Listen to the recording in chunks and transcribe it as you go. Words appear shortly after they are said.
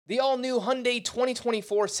The all-new Hyundai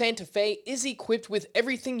 2024 Santa Fe is equipped with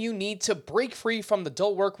everything you need to break free from the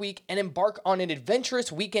dull work week and embark on an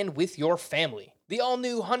adventurous weekend with your family. The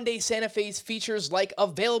all-new Hyundai Santa Fe's features like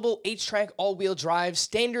available H-Track all-wheel drive,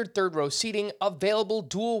 standard third-row seating, available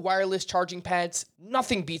dual wireless charging pads.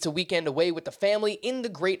 Nothing beats a weekend away with the family in the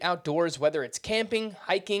great outdoors, whether it's camping,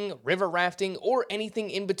 hiking, river rafting, or anything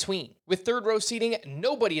in between. With third-row seating,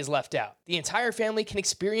 nobody is left out. The entire family can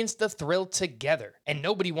experience the thrill together, and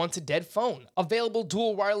nobody wants a dead phone. Available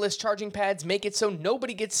dual wireless charging pads make it so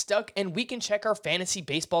nobody gets stuck, and we can check our fantasy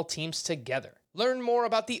baseball teams together. Learn more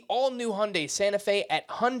about the all-new Hyundai Santa Fe at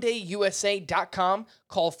HyundaiUSA.com.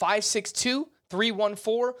 Call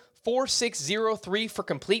 562-314-4603 for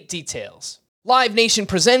complete details. Live Nation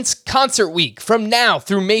presents Concert Week. From now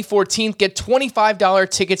through May 14th, get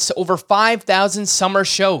 $25 tickets to over 5,000 summer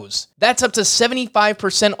shows. That's up to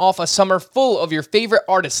 75% off a summer full of your favorite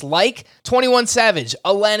artists like 21 Savage,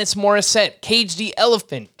 Alanis Morissette, Cage the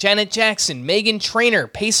Elephant, Janet Jackson, Meghan Trainor,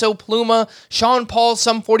 Peso Pluma, Sean Paul,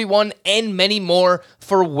 Sum 41, and many more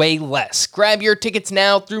for way less. Grab your tickets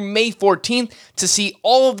now through May 14th to see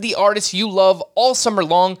all of the artists you love all summer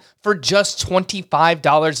long for just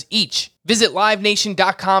 $25 each. Visit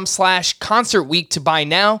livenation.com/Concert Week to buy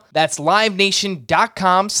now. That's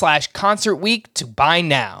livenation.com/Concert Week to buy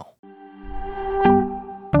now.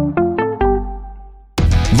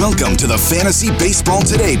 Welcome to the Fantasy Baseball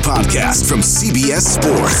Today podcast from CBS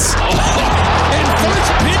Sports. And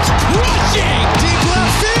first pitch crushing! Deep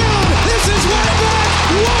left field! This is way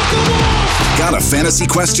back! Walk 'em off! Got a fantasy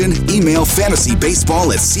question? Email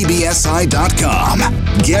fantasybaseball@cbsi.com.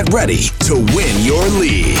 Get ready to win your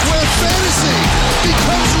league. Where fantasy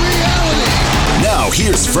becomes reality. Now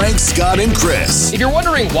here's Frank, Scott, and Chris. If you're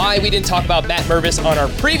wondering why we didn't talk about Matt Mervis on our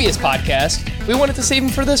previous podcast, we wanted to save him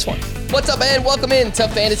for this one. What's up, man? Welcome in to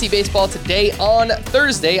Fantasy Baseball Today on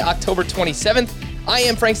Thursday, October 27th. I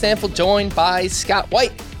am Frank Stanfield, joined by Scott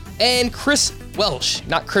White and Chris Welsh.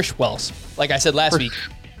 Not Chris Wells, like I said last week.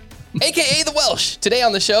 AKA the Welsh. Today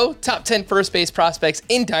on the show, top 10 first base prospects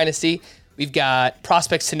in Dynasty. We've got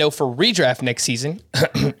prospects to know for redraft next season.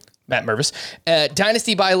 Matt Mervis.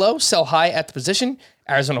 Dynasty buy low, sell high at the position.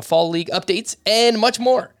 Arizona Fall League updates, and much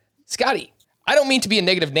more. Scotty, I don't mean to be a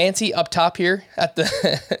negative Nancy up top here at the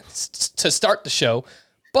to start the show,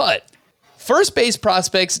 but first base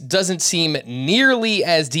prospects doesn't seem nearly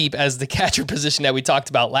as deep as the catcher position that we talked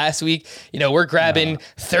about last week. You know, we're grabbing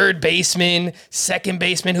third baseman, second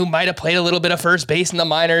baseman who might have played a little bit of first base in the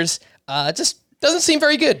minors. Just doesn't seem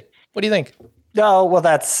very good. What do you think? No, well,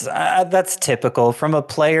 that's typical. From a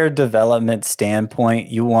player development standpoint,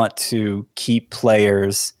 you want to keep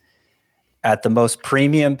players at the most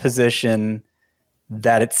premium position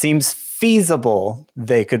that it seems feasible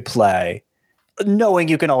they could play, knowing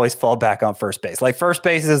you can always fall back on first base. Like, first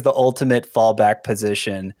base is the ultimate fallback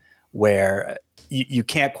position where you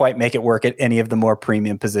can't quite make it work at any of the more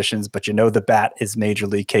premium positions, but you know the bat is major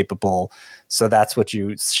league capable. So that's what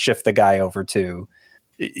you shift the guy over to,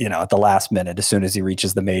 you know, at the last minute, as soon as he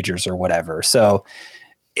reaches the majors or whatever. So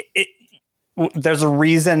there's a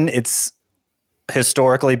reason it's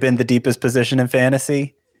historically been the deepest position in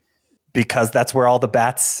fantasy, because that's where all the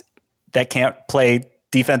bats that can't play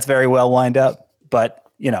defense very well wind up. But,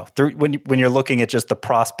 you know, when you're looking at just the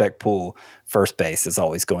prospect pool, first base is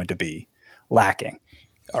always going to be lacking.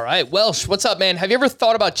 All right. Welsh, what's up, man? Have you ever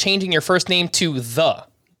thought about changing your first name to The?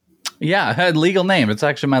 Yeah, I had a legal name. It's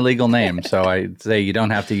actually my legal name. So I say you don't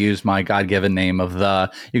have to use my God-given name of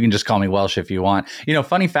The. You can just call me Welsh if you want. You know,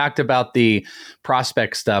 funny fact about the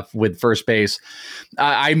prospect stuff with first base.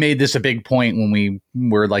 I made this a big point when we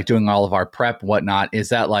were like doing all of our prep and whatnot, is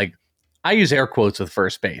that like I use air quotes with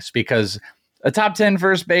first base because a top 10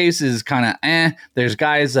 first base is kind of There's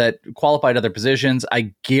guys that qualified other positions.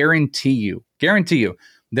 I guarantee you,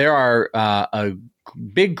 there are a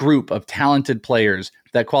big group of talented players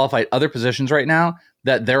that qualify other positions right now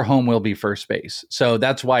that their home will be first base. So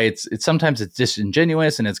that's why it's sometimes it's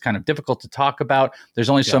disingenuous and it's kind of difficult to talk about. There's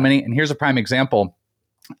only so many. And here's a prime example.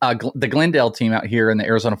 The Glendale team out here in the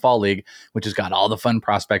Arizona Fall League, which has got all the fun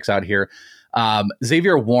prospects out here.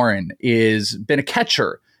 Xavier Warren is been a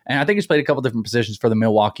catcher, and I think he's played a couple different positions for the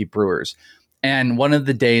Milwaukee Brewers. And one of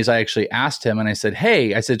the days I actually asked him and I said,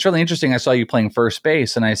 hey, it's really interesting. I saw you playing first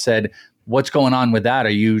base. And I said, what's going on with that?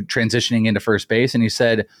 Are you transitioning into first base? And he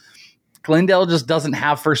said, Glendale just doesn't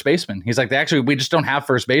have first baseman. He's like, we just don't have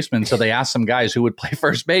first baseman. So they asked some guys who would play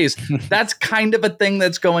first base. That's kind of a thing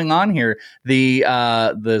that's going on here.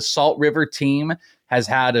 The Salt River team has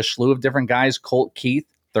had a slew of different guys. Colt Keith,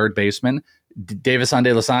 third baseman. Davison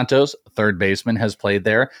De Los Santos, third baseman, has played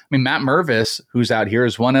there. I mean, Matt Mervis, who's out here,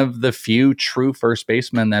 is one of the few true first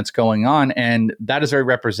basemen that's going on, and that is very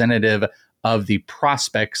representative of the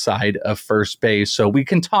prospect side of first base. So we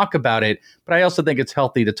can talk about it, but I also think it's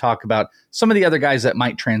healthy to talk about some of the other guys that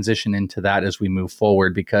might transition into that as we move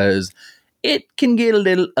forward, because it can get a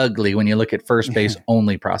little ugly when you look at first base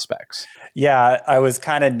only prospects. Yeah, I was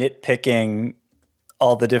kind of nitpicking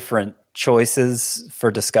all the different choices for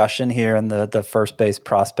discussion here in the first base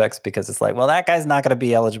prospects, because it's like, well, that guy's not going to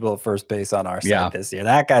be eligible at first base on our side this year.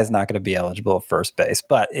 That guy's not going to be eligible at first base.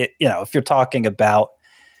 But if you're talking about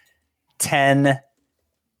 10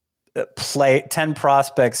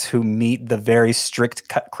 prospects who meet the very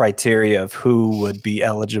strict criteria of who would be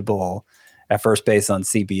eligible at first base on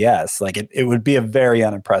CBS, like it would be a very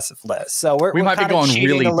unimpressive list. So we might be going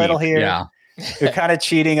really a little deep here. Yeah. We're kind of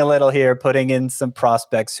cheating a little here, putting in some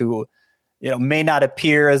prospects who, may not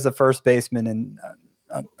appear as a first baseman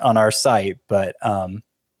on our site, but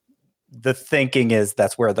the thinking is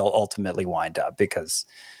that's where they'll ultimately wind up, because,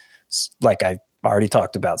 like I already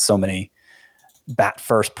talked about, so many bat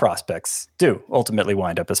first prospects do ultimately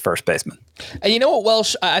wind up as first basemen. And you know what,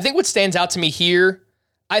 Welsh? I think what stands out to me here,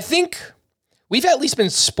 I think we've at least been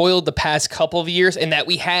spoiled the past couple of years in that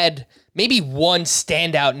we had maybe one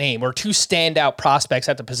standout name or two standout prospects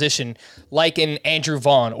at the position, like an Andrew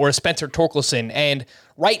Vaughn or a Spencer Torkelson. And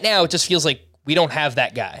right now, it just feels like we don't have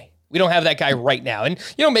that guy. We don't have that guy right now. And,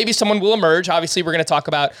 maybe someone will emerge. Obviously, we're going to talk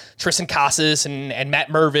about Tristan Casas and Matt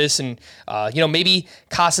Mervis. And, maybe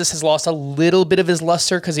Casas has lost a little bit of his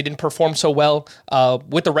luster because he didn't perform so well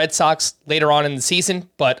with the Red Sox later on in the season.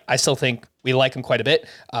 But I still think we like him quite a bit.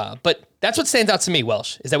 But that's what stands out to me,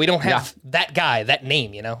 Welsh, is that we don't have that guy, that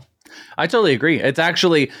name, I totally agree. It's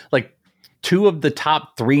actually like two of the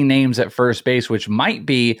top three names at first base, which might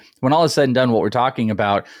be, when all is said and done, what we're talking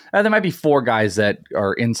about. There might be four guys that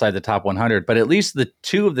are inside the top 100, but at least the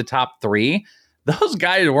two of the top three, those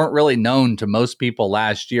guys weren't really known to most people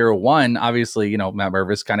last year. One, obviously, Matt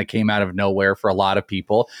Mervis kind of came out of nowhere for a lot of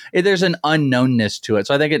people. There's an unknownness to it.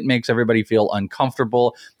 So I think it makes everybody feel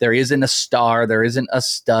uncomfortable. There isn't a star. There isn't a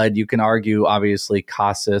stud. You can argue, obviously,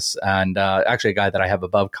 Casas and actually a guy that I have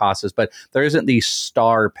above Casas, but there isn't the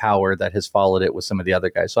star power that has followed it with some of the other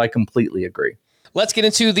guys. So I completely agree. Let's get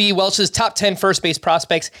into the Welsh's top 10 first base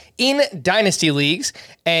prospects in Dynasty leagues.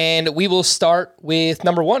 And we will start with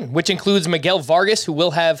number 1, which includes Miguel Vargas, who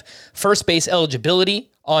will have first base eligibility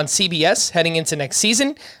on CBS heading into next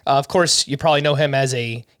season. Of course, you probably know him as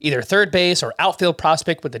either third base or outfield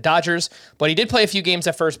prospect with the Dodgers, but he did play a few games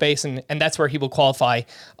at first base, and that's where he will qualify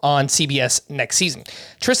on CBS next season.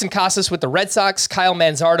 Tristan Casas with the Red Sox, Kyle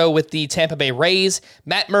Manzardo with the Tampa Bay Rays,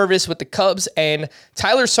 Matt Mervis with the Cubs, and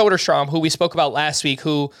Tyler Soderstrom, who we spoke about last week,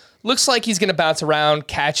 who looks like he's going to bounce around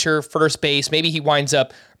catcher, first base. Maybe he winds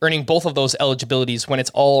up earning both of those eligibilities when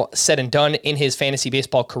it's all said and done in his fantasy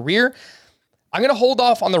baseball career. I'm going to hold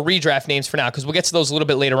off on the redraft names for now because we'll get to those a little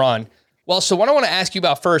bit later on. Well, so what I want to ask you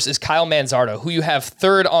about first is Kyle Manzardo, who you have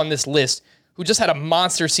third on this list, who just had a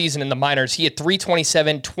monster season in the minors. He had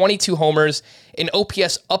 327, 22 homers, an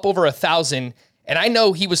OPS up over 1,000, and I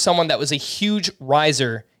know he was someone that was a huge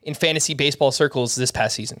riser in fantasy baseball circles this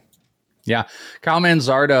past season. Yeah. Kyle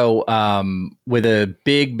Manzardo, with a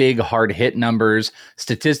big hard hit numbers,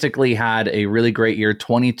 statistically had a really great year,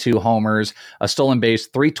 22 homers, a stolen base,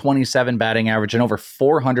 327 batting average, and over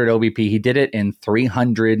 400 OBP. He did it in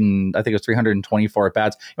 324 at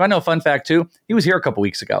bats. You want to know a fun fact too? He was here a couple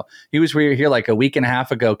weeks ago. He was here like a week and a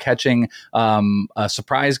half ago catching a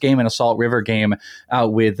surprise game and a Salt River game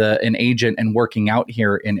with an agent and working out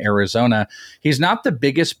here in Arizona. He's not the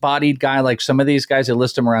biggest bodied guy like some of these guys. I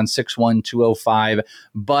list him around 6'1", 205,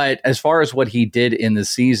 but as far as what he did in the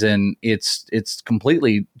season, it's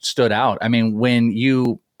completely stood out. I mean, when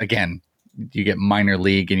you get minor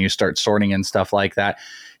league and you start sorting and stuff like that,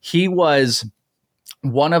 he was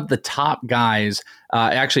one of the top guys.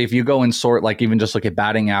 Actually, if you go and sort, like even just look at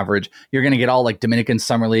batting average, you're going to get all like Dominican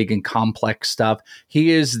Summer League and complex stuff.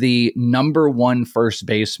 He is the number one first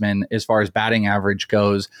baseman as far as batting average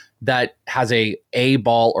goes that has a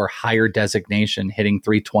ball or higher designation, hitting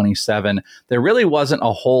 327. There really wasn't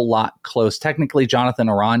a whole lot close. Technically, Jonathan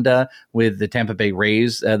Aranda with the Tampa Bay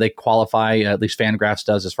Rays, they qualify, at least Fangraphs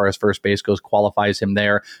does as far as first base goes, qualifies him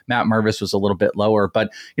there. Matt Mervis was a little bit lower,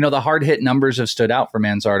 but the hard hit numbers have stood out for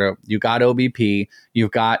Manzardo. You got OBP,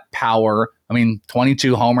 you've got power. I mean,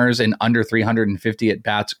 22 homers and under 350 at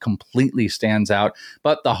bats completely stands out.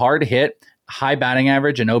 But the hard hit, high batting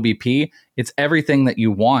average, and OBP, it's everything that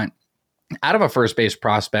you want out of a first base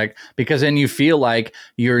prospect, because then you feel like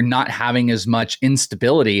you're not having as much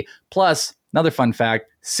instability. Plus, Another fun fact,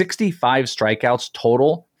 65 strikeouts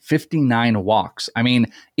total, 59 walks. I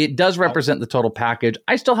mean, it does represent the total package.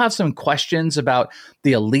 I still have some questions about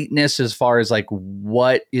the eliteness as far as like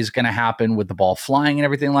what is going to happen with the ball flying and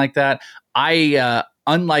everything like that.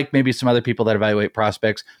 Unlike maybe some other people that evaluate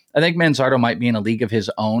prospects, I think Manzardo might be in a league of his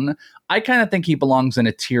own. I kind of think he belongs in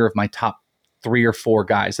a tier of my top 3 or 4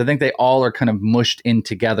 guys. I think they all are kind of mushed in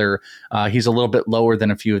together. He's a little bit lower than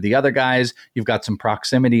a few of the other guys. You've got some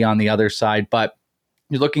proximity on the other side, but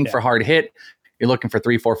you're looking for hard hit. You're looking for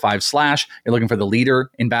 3, 4, 5 slash. You're looking for the leader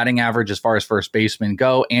in batting average as far as first basemen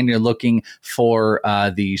go. And you're looking for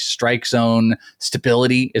the strike zone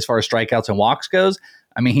stability as far as strikeouts and walks goes.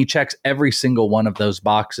 I mean, he checks every single one of those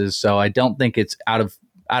boxes. So I don't think it's out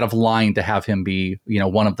of line to have him be,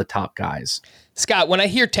 one of the top guys. Scott, when I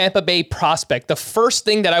hear Tampa Bay prospect, the first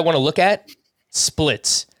thing that I want to look at,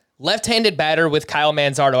 splits. Left-handed batter with Kyle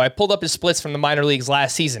Manzardo. I pulled up his splits from the minor leagues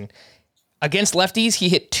last season. Against lefties, he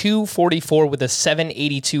hit 244 with a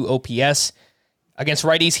 782 OPS. Against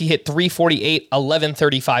righties, he hit 348,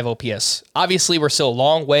 1135 OPS. Obviously, we're still a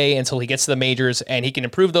long way until he gets to the majors, and he can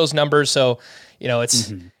improve those numbers. So,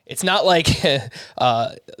 it's not like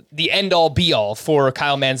the end-all, be-all for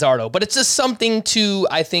Kyle Manzardo, but it's just something to,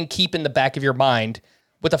 I think, keep in the back of your mind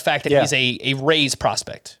with the fact that he's a Rays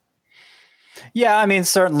prospect. Yeah, I mean,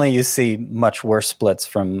 certainly you see much worse splits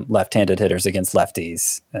from left-handed hitters against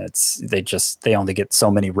lefties. They only get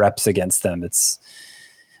so many reps against them. It's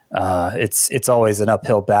always an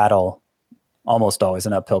uphill battle, almost always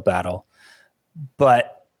an uphill battle.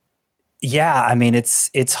 But yeah, I mean,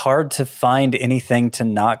 it's hard to find anything to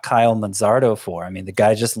knock Kyle Manzardo for. I mean, the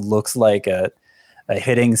guy just looks like a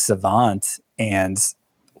hitting savant, and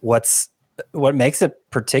what makes it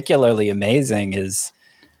particularly amazing is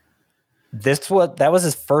that was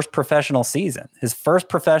his first professional season. His first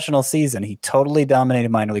professional season, he totally dominated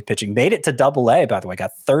minor league pitching. Made it to Double-A, by the way.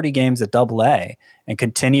 Got 30 games at Double-A and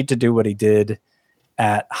continued to do what he did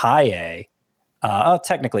at High A.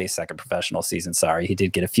 Technically his second professional season. Sorry, he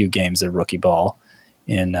did get a few games at rookie ball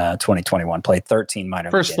in 2021. Played 13 minor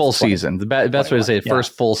league games. First full season. The best way to say it,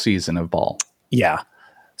 first full season of ball. Yeah.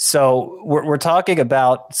 So we're talking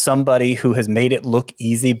about somebody who has made it look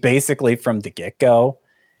easy basically from the get-go.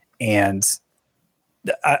 And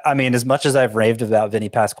I mean, as much as I've raved about Vinny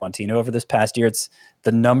Pasquantino over this past year, it's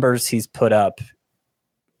the numbers he's put up,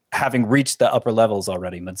 having reached the upper levels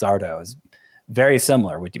already. Manzardo is very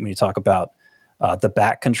similar when you talk about the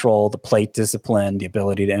bat control, the plate discipline, the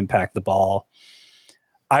ability to impact the ball.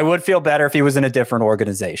 I would feel better if he was in a different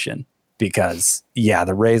organization because,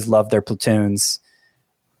 the Rays love their platoons.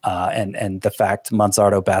 And the fact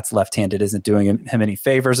Manzardo bats left-handed isn't doing him any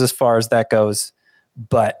favors as far as that goes.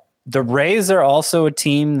 But the Rays are also a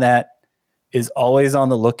team that is always on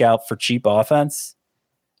the lookout for cheap offense,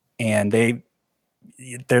 and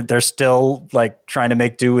they're still like trying to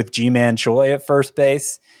make do with G-Man Choi at first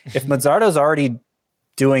base. If Manzardo's already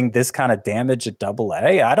doing this kind of damage at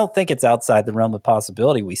Double-A, I don't think it's outside the realm of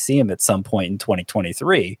possibility we see him at some point in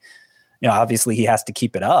 2023. Obviously he has to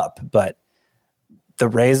keep it up, but the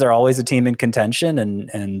Rays are always a team in contention,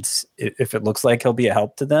 and if it looks like he'll be a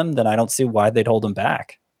help to them, then I don't see why they'd hold him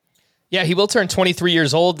back. Yeah, he will turn 23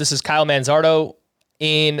 years old. This is Kyle Manzardo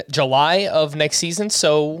in July of next season.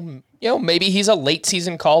 So, maybe he's a late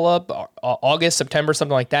season call-up, August, September,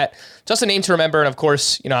 something like that. Just a name to remember. And, of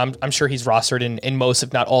course, I'm sure he's rostered in most,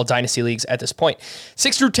 if not all, Dynasty leagues at this point.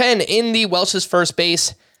 6 through 10 in the Welsh's first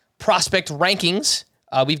base prospect rankings.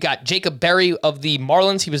 We've got Jacob Berry of the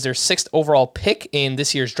Marlins. He was their 6th overall pick in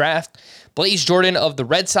this year's draft. Blaze Jordan of the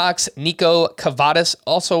Red Sox. Nico Cavadas,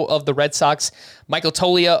 also of the Red Sox. Michael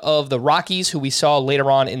Toglia of the Rockies, who we saw later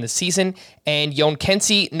on in the season. And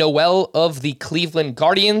Yoncensy Noel of the Cleveland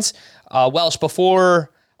Guardians. Welsh,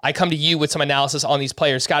 before I come to you with some analysis on these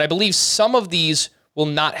players, Scott, I believe some of these will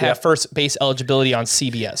not have first base eligibility on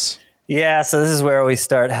CBS. Yeah, so this is where we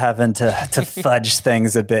start having to fudge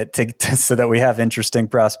things a bit so that we have interesting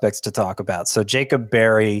prospects to talk about. So Jacob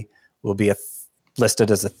Berry will be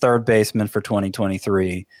listed as a third baseman for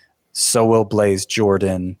 2023. So will Blaze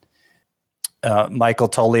Jordan. Michael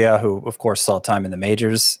Toglia, who, of course, saw time in the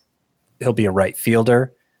majors, he'll be a right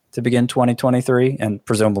fielder to begin 2023, and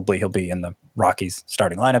presumably he'll be in the Rockies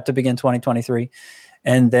starting lineup to begin 2023.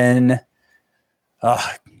 And then,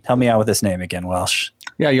 help me out with this name again, Welsh.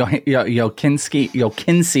 Yeah, Yoncensy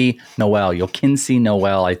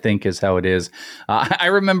Noel, I think is how it is. I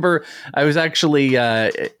remember I was actually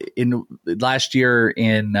in last year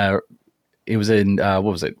in it was in what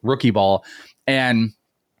was it, rookie ball, and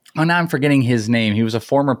Oh, now I'm forgetting his name. He was a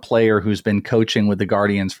former player who's been coaching with the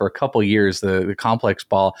Guardians for a couple years, the complex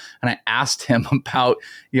ball. And I asked him about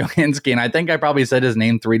Johanski, and I think I probably said his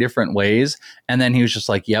name 3 different ways. And then he was just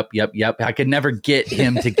like, yep. I could never get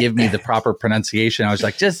him to give me the proper pronunciation. I was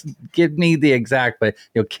like, just give me the exact, but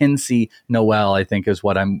Kinsey Noel, I think is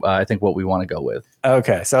what I think what we want to go with.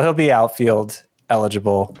 Okay. So he'll be outfield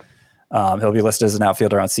eligible. He'll be listed as an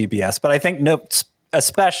outfielder on CBS, but I think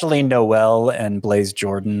especially Noel and Blaze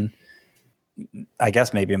Jordan, I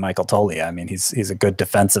guess maybe Michael Tolia. I mean, he's a good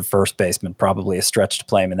defensive first baseman, probably a stretch to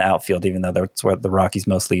play him in the outfield, even though that's where the Rockies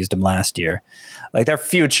mostly used him last year. Like, their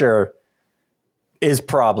future is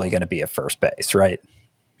probably going to be at first base, right?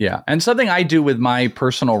 Yeah. And something I do with my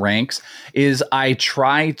personal ranks is I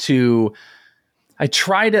try to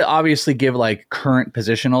obviously give like current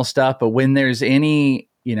positional stuff, but when there's any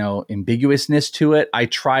ambiguousness to it, I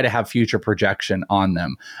try to have future projection on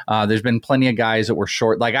them. There's been plenty of guys that were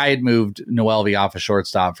short. Like, I had moved Noel V off a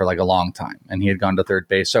shortstop for like a long time, and he had gone to third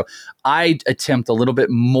base. So I attempt a little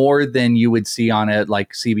bit more than you would see on it,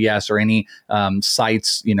 like CBS or any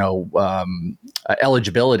sites,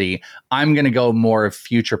 eligibility. I'm going to go more of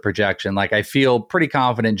future projection. Like, I feel pretty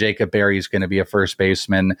confident Jacob Berry is going to be a first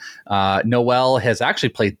baseman. Noel has actually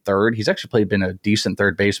played third. He's actually been a decent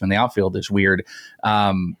third baseman. The outfield is weird.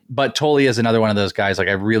 But Tolia is another one of those guys. Like,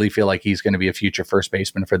 I really feel like he's going to be a future first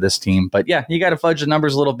baseman for this team. But yeah, you got to fudge the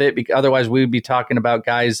numbers a little bit, because otherwise we would be talking about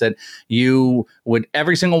guys that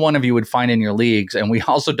every single one of you would find in your leagues. And we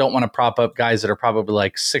also don't want to prop up guys that are probably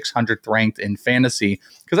like 600th ranked in fantasy,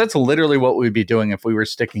 because that's literally what we'd be doing if we were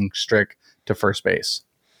sticking strict to first base.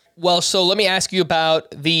 Well, so let me ask you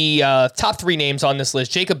about the top 3 names on this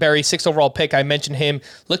list. Jacob Berry, 6th overall pick. I mentioned him.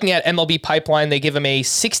 Looking at MLB Pipeline, they give him a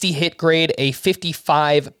 60 hit grade, a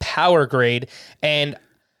 55 power grade. And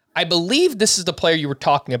I believe this is the player you were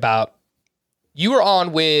talking about. You were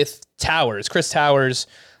on with Towers, Chris Towers,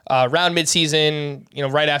 around midseason,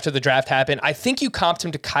 right after the draft happened. I think you comped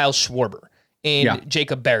him to Kyle Schwarber in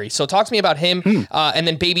Jacob Berry. So talk to me about him, and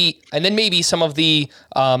then maybe some of the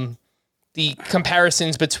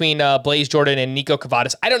comparisons between Blaze Jordan and Nico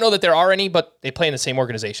Cavadas. I don't know that there are any, but they play in the same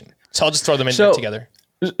organization. So I'll just throw them in there together.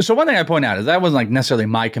 So one thing I point out is that wasn't like necessarily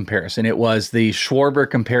my comparison. It was the Schwarber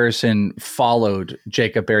comparison followed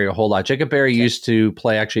Jacob Berry a whole lot. Jacob Berry used to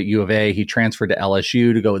play actually at U of A. He transferred to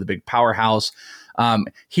LSU to go with a big powerhouse.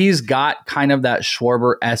 He's got kind of that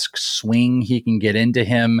Schwarber-esque swing. He can get into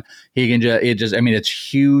him. He can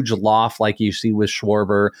it's huge loft like you see with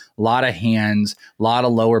Schwarber, a lot of hands, a lot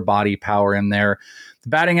of lower body power in there. The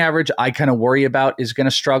batting average I kind of worry about is going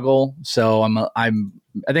to struggle. So I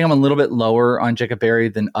think I'm a little bit lower on Jacob Berry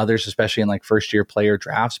than others, especially in like first year player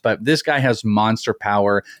drafts. But this guy has monster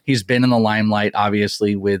power. He's been in the limelight,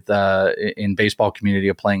 obviously, with in baseball community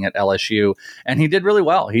of playing at LSU, and he did really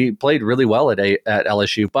well. He played really well at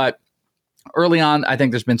LSU, but early on, I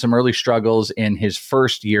think there's been some early struggles in his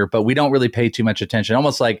first year, but we don't really pay too much attention.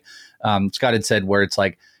 Almost like Scott had said, where it's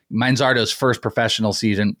like Manzardo's first professional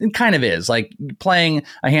season. It kind of is like playing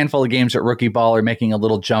a handful of games at rookie ball or making a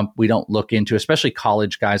little jump. We don't look into, especially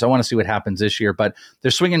college guys. I want to see what happens this year, but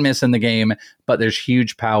there's swing and miss in the game, but there's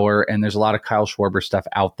huge power and there's a lot of Kyle Schwarber stuff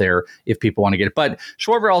out there if people want to get it. But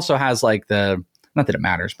Schwarber also has like not that it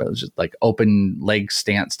matters, but it's just like open leg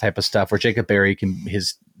stance type of stuff where Jacob Berry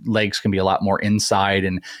his legs can be a lot more inside,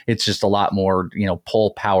 and it's just a lot more,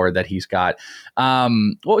 pull power that he's got.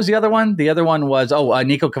 What was the other one? The other one was,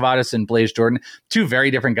 Nico Cavadas and Blaze Jordan, 2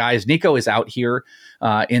 very different guys. Nico is out here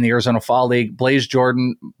in the Arizona Fall League. Blaze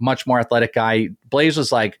Jordan, much more athletic guy. Blaze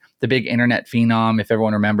was like the big internet phenom. If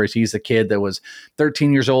everyone remembers, he's the kid that was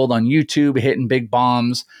 13 years old on YouTube hitting big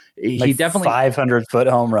bombs. He definitely 500-foot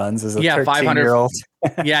home runs as a 13-year-old.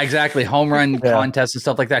 Yeah, exactly. Home run contests and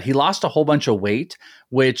stuff like that. He lost a whole bunch of weight,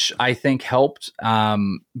 which I think helped.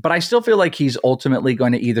 But I still feel like he's ultimately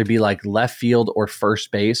going to either be like left field or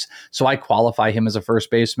first base. So I qualify him as a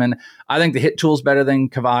first baseman. I think the hit tool is better than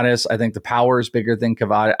Cavadas. I think the power is bigger than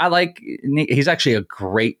Cavadas. He's actually a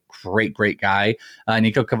great guy.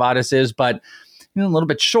 Nico Cavadas is, but a little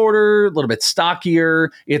bit shorter, a little bit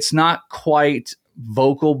stockier. It's not quite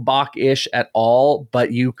Vogelbach-ish at all,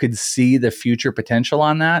 but you could see the future potential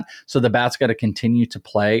on that. So the bat's got to continue to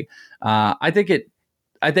play. I think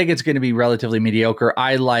I think it's going to be relatively mediocre.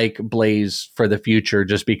 I like Blaze for the future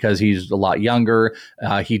just because he's a lot younger.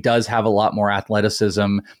 He does have a lot more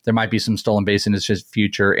athleticism. There might be some stolen base in his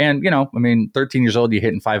future. And, 13 years old, you're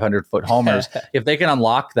hitting 500-foot homers. If they can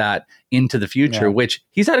unlock that into the future, which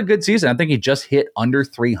he's had a good season. I think he just hit under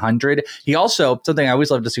 300. He also, something I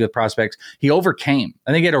always love to see with prospects, he overcame.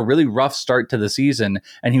 I think he had a really rough start to the season,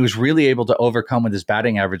 and he was really able to overcome with his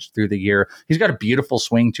batting average through the year. He's got a beautiful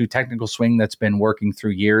swing, too, technical swing that's been working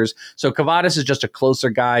through years. So Kavadas is just a closer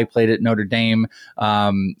guy, played at Notre Dame.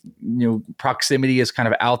 Proximity is kind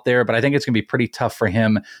of out there, but I think it's going to be pretty tough for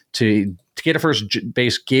him to get a first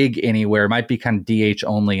base gig anywhere. It might be kind of DH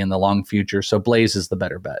only in the long future. So Blaze is the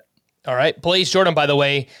better bet. All right. Blaze Jordan, by the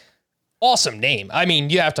way, awesome name. I mean,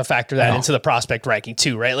 you have to factor that into the prospect ranking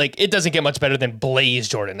too, right? Like, it doesn't get much better than Blaze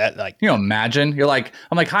Jordan. That, like, imagine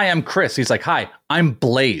I'm like, hi, I'm Chris. He's like, hi, I'm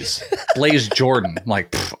Blaze. Blaze Jordan. I'm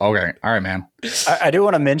like, okay, all right, man. I do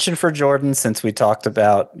want to mention for Jordan, since we talked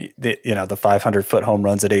about the 500-foot home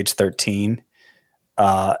runs at age 13,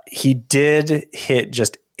 he did hit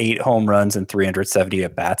just 8 home runs and 370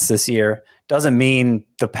 at bats this year. Doesn't mean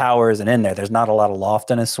the power isn't in there. There's not a lot of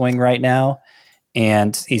loft in his swing right now,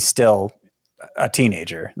 and he's still a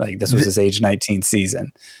teenager. Like, this was his age 19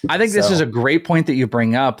 season. I think this is a great point that you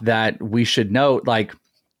bring up that we should note. Like,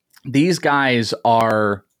 these guys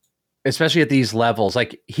are, especially at these levels,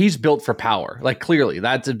 like, he's built for power. Like, clearly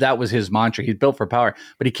that was his mantra. He's built for power,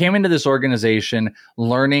 but he came into this organization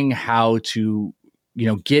learning how to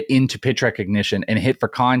get into pitch recognition and hit for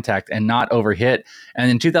contact and not overhit. And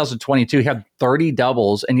in 2022, he had 30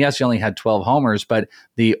 doubles. And yes, he only had 12 homers, but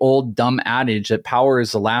the old dumb adage that power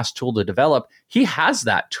is the last tool to develop, he has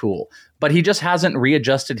that tool, but he just hasn't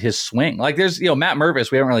readjusted his swing. Like, there's, Matt Mervis,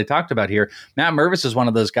 we haven't really talked about here. Matt Mervis is one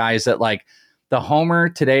of those guys that, like, the homer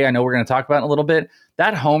today, I know we're going to talk about in a little bit.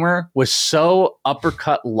 That homer was so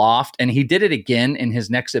uppercut loft, and he did it again in his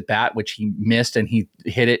next at bat, which he missed, and he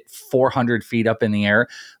hit it 400 feet up in the air.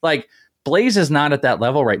 Like, Blaze is not at that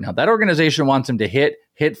level right now. That organization wants him to hit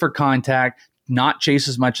for contact, not chase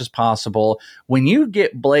as much as possible. When you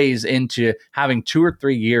get Blaze into having 2 or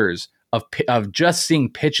 3 years of just seeing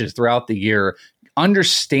pitches throughout the year,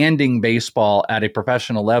 understanding baseball at a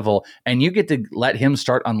professional level, and you get to let him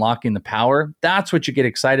start unlocking the power, that's what you get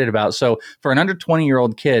excited about. So for an under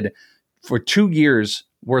 20-year-old kid, for 2 years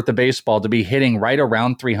worth of baseball to be hitting right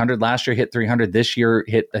around 300, last year hit 300, this year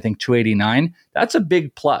hit, I think, 289, that's a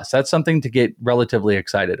big plus. That's something to get relatively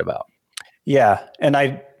excited about. Yeah, and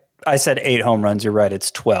I said 8 home runs. You're right.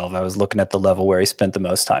 It's 12. I was looking at the level where he spent the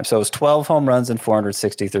most time. So it was 12 home runs and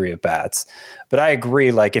 463 at bats. But I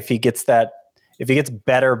agree. Like, if he gets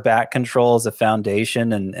better bat control as a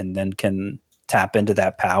foundation and then can tap into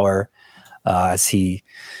that power as he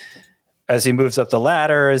moves up the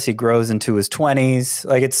ladder, as he grows into his 20s,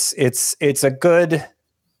 like, it's a good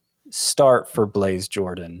start for Blaze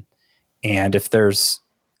Jordan. And if there's,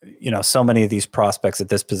 so many of these prospects at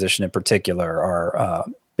this position in particular are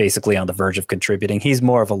basically on the verge of contributing, he's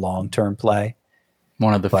more of a long-term play.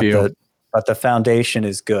 One of the few. But the foundation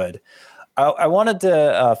is good. I wanted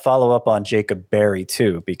to follow up on Jacob Berry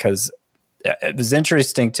too, because it was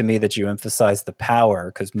interesting to me that you emphasized the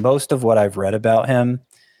power, because most of what I've read about him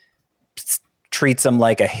treats him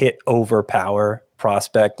like a hit over power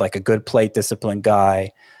prospect, like a good plate discipline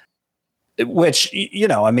guy, which,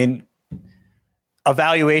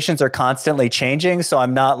 evaluations are constantly changing. So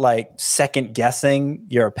I'm not like second guessing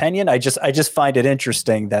your opinion. I just find it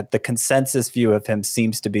interesting that the consensus view of him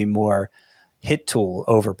seems to be more hit tool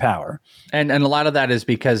over power. And a lot of that is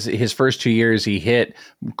because his first 2 years he hit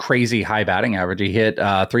crazy high batting average. He hit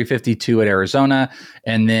 352 at Arizona,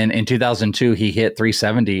 and then in 2002 he hit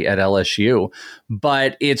 370 at LSU.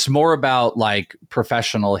 But it's more about like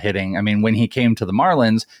professional hitting. I mean, when he came to the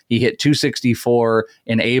Marlins, he hit 264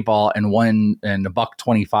 in A ball and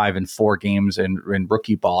 $125 in 4 games in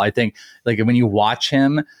rookie ball. I think, like, when you watch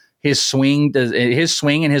him, his swing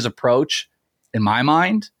and his approach, in my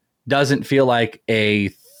mind, doesn't feel like a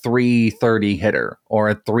 330 hitter or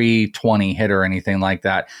a 320 hitter or anything like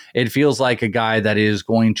that. It feels like a guy that is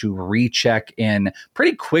going to recheck in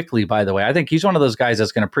pretty quickly, by the way. I think he's one of those guys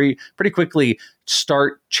that's going to pretty quickly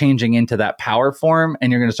start changing into that power form,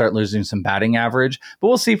 and you're going to start losing some batting average. But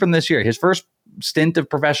we'll see from this year. His first stint of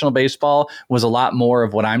professional baseball was a lot more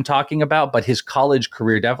of what I'm talking about, but his college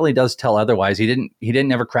career definitely does tell otherwise. He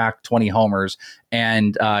didn't ever crack 20 homers,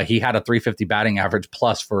 and he had a 350 batting average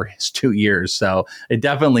plus for his 2 years. So it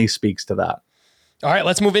definitely speaks to that. All right,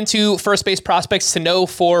 let's move into first base prospects to know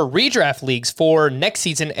for redraft leagues for next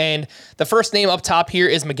season. And the first name up top here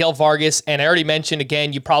is Miguel Vargas. And I already mentioned,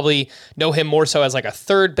 again, you probably know him more so as like a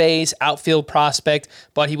third base outfield prospect,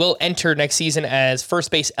 but he will enter next season as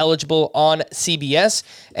first base eligible on CBS.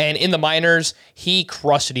 And in the minors, he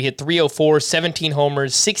crushed it. He hit 304, 17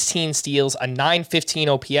 homers, 16 steals, a 915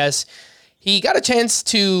 OPS. He got a chance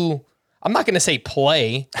to... I'm not going to say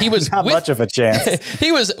play. He was not much of a chance.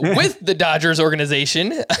 He was with the Dodgers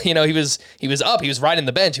organization. He was up. He was riding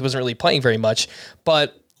the bench. He wasn't really playing very much.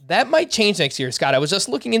 But that might change next year, Scott. I was just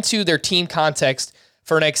looking into their team context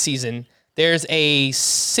for next season. There's a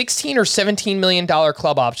 $16 or $17 million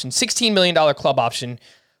club option, $16 million club option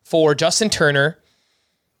for Justin Turner.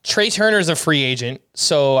 Trey Turner is a free agent.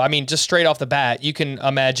 So, I mean, just straight off the bat, you can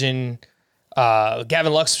imagine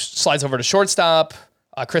Gavin Lux slides over to shortstop.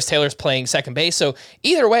 Chris Taylor's playing second base. So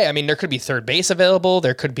either way, I mean, there could be third base available.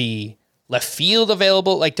 There could be left field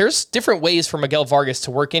available. Like, there's different ways for Miguel Vargas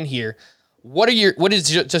to work in here. What is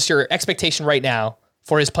just your expectation right now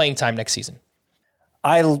for his playing time next season?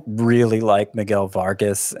 I really like Miguel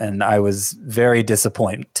Vargas, and I was very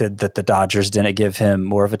disappointed that the Dodgers didn't give him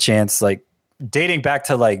more of a chance. Like, dating back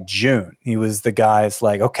to like June, he was the guy's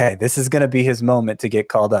like, okay, this is going to be his moment to get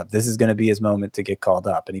called up. This is going to be his moment to get called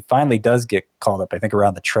up. And he finally does get called up, I think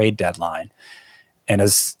around the trade deadline, and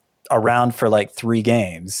is around for like 3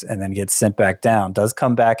 games and then gets sent back down, does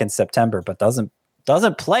come back in September, but doesn't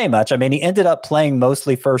play much. I mean, he ended up playing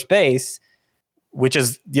mostly first base, which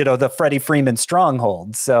is, the Freddie Freeman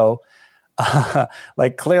stronghold. So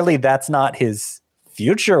like clearly that's not his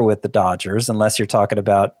future with the Dodgers, unless you're talking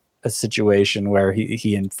about a situation where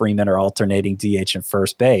he and Freeman are alternating DH and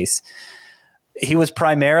first base. He was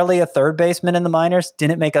primarily a third baseman in the minors,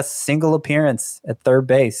 didn't make a single appearance at third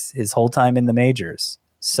base his whole time in the majors.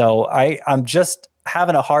 So I'm just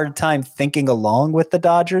having a hard time thinking along with the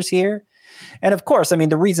Dodgers here. And of course, I mean,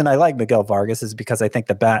 the reason I like Miguel Vargas is because I think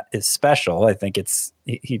the bat is special. I think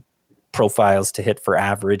he profiles to hit for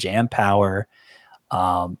average and power.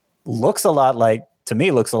 Looks a lot like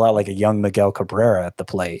a young Miguel Cabrera at the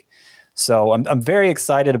plate. So I'm very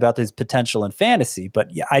excited about his potential in fantasy,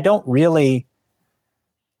 but yeah, I don't really,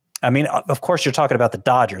 I mean, of course you're talking about the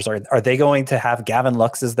Dodgers. Are they going to have Gavin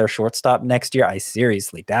Lux as their shortstop next year? I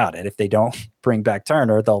seriously doubt it. If they don't bring back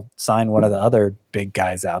Turner, they'll sign one of the other big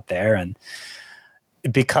guys out there. And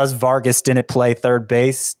because Vargas didn't play third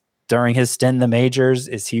base during his stint in the majors,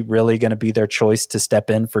 is he really going to be their choice to step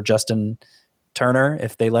in for Justin Turner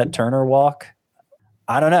if they let Turner walk?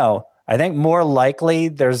 I don't know. I think more likely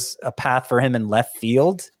there's a path for him in left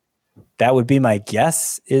field. That would be my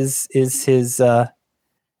guess is his,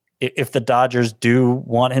 if the Dodgers do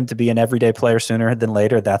want him to be an everyday player sooner than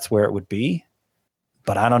later, that's where it would be.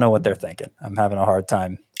 But I don't know what they're thinking. I'm having a hard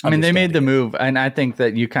time. I mean, they made the move, and I think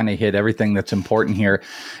that you kind of hit everything that's important here.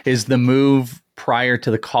 Is the move prior to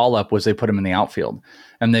the call-up was they put him in the outfield,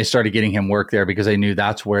 and they started getting him work there because they knew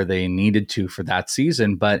that's where they needed to for that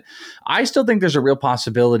season. But I still think there's a real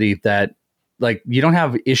possibility that, like, you don't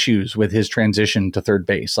have issues with his transition to third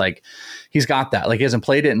base. Like, he's got that. Like, he hasn't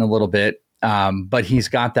played it in a little bit, but he's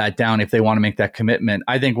got that down if they want to make that commitment.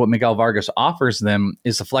 I think what Miguel Vargas offers them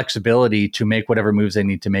is the flexibility to make whatever moves they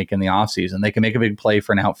need to make in the offseason. They can make a big play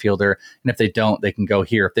for an outfielder, and if they don't, they can go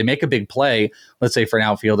here. If they make a big play, let's say for an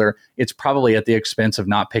outfielder, it's probably at the expense of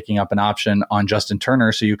not picking up an option on Justin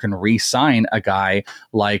Turner so you can re-sign a guy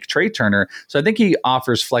like Trey Turner. So I think he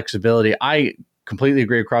offers flexibility. I completely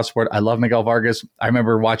agree across the board. I love Miguel Vargas. I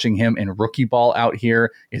remember watching him in rookie ball out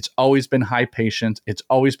here. It's always been high patience. It's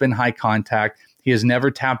always been high contact. He has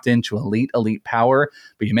never tapped into elite power,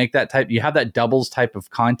 but you have that doubles type of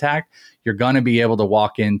contact, you're going to be able to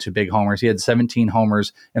walk into big homers. He had 17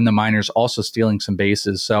 homers in the minors, also stealing some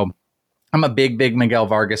bases. So I'm a big Miguel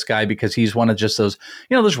Vargas guy because he's one of just those,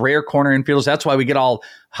 those rare corner infielders. That's why we get all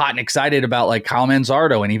hot and excited about like Kyle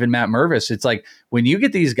Manzardo and even Matt Mervis. It's like when you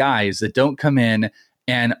get these guys that don't come in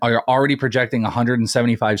and are already projecting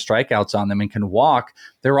 175 strikeouts on them and can walk,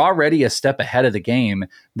 they're already a step ahead of the game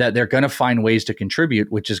that they're going to find ways to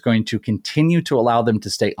contribute, which is going to continue to allow them to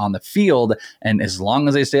stay on the field. And as long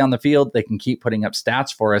as they stay on the field, they can keep putting up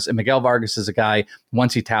stats for us. And Miguel Vargas is a guy,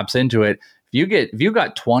 once he taps into it, if you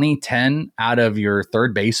got 20-10 out of your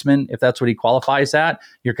third baseman, if that's what he qualifies at,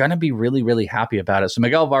 you're going to be really, really happy about it. So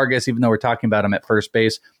Miguel Vargas, even though we're talking about him at first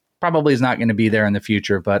base, probably is not going to be there in the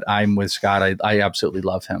future, but I'm with Scott. I absolutely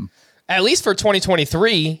love him. At least for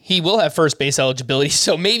 2023, he will have first base eligibility.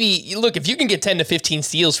 So maybe, look, if you can get 10 to 15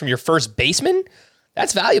 steals from your first baseman,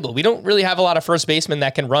 That's valuable. We don't really have a lot of first basemen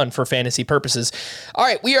that can run for fantasy purposes. All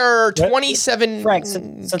right, we are 27. Frank,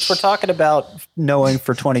 since we're talking about knowing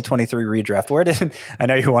for 2023 redraft, I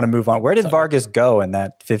know you want to move on. Where did Vargas go in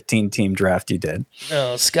that 15-team draft you did?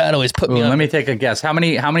 Oh, Scott always put me on. Let me take a guess. How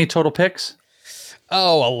many total picks?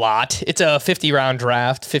 Oh, a lot. It's a 50-round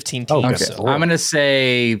draft, 15 teams. Okay. So. I'm going to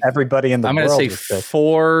say everybody in the world. I'm going to say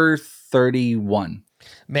 431.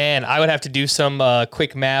 Man, I would have to do some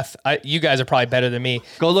quick math. You guys are probably better than me.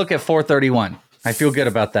 Go look at 431. I feel good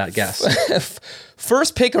about that guess.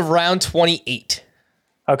 First pick of round 28.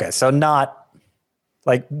 Okay, so not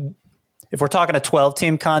like if we're talking a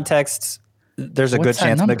 12-team context, there's a good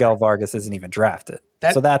chance number? Miguel Vargas isn't even drafted.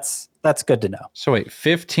 So that's good to know. So wait,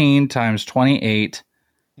 15 times 28.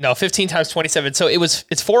 No, 15 times 27. So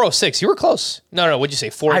it's 406. You were close. No, what'd you say?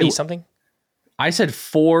 480 something? I said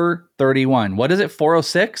 431. What is it?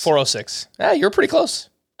 406? 406. Yeah, you're pretty close.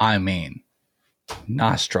 I mean,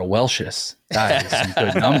 Nostra Welshus. That is some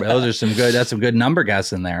good number. Those are some good. That's some good number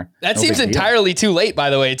guess in there. That seems entirely too late, by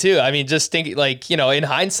the way, too. I mean, just think in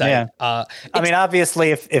hindsight. Yeah. I mean, obviously,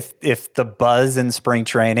 if the buzz in spring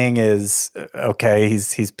training is okay,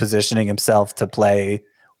 he's positioning himself to play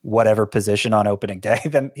whatever position on opening day,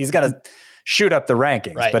 then he's gonna shoot up the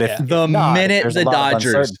rankings. Right, but if the minute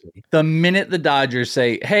the Dodgers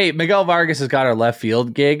say, "Hey, Miguel Vargas has got our left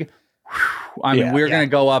field gig," we're going to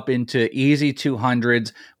go up into easy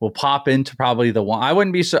 200s. We'll pop into probably the one. I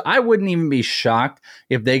wouldn't even be shocked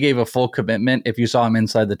if they gave a full commitment. If you saw him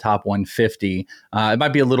inside the top 150, it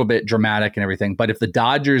might be a little bit dramatic and everything. But if the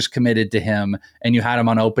Dodgers committed to him and you had him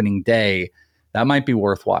on opening day, that might be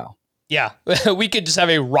worthwhile. Yeah, we could just have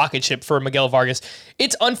a rocket ship for Miguel Vargas.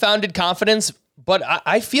 It's unfounded confidence, but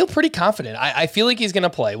I feel pretty confident. I feel like he's going to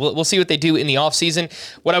play. We'll see what they do in the offseason.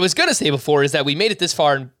 What I was going to say before is that we made it this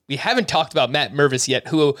far, and we haven't talked about Matt Mervis yet,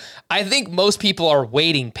 who I think most people are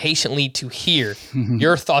waiting patiently to hear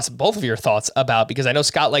your thoughts, both of your thoughts about, because I know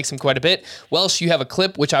Scott likes him quite a bit. Welsh, you have a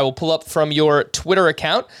clip, which I will pull up from your Twitter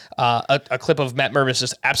account, a clip of Matt Mervis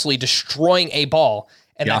just absolutely destroying a ball.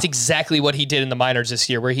 And that's exactly what he did in the minors this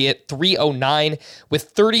year, where he hit 309 with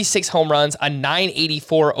 36 home runs, a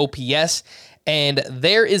 984 OPS. And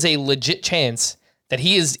there is a legit chance that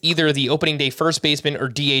he is either the opening day first baseman or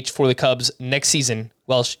DH for the Cubs next season.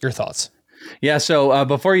 Welsh, your thoughts? Yeah, so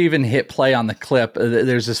before you even hit play on the clip,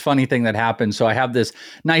 there's this funny thing that happened. So I have this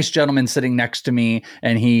nice gentleman sitting next to me,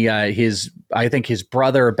 and I think his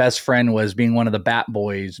brother or best friend was being one of the bat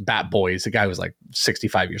boys. The guy was like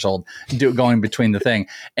 65 years old, going between the thing.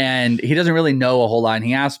 And he doesn't really know a whole lot. And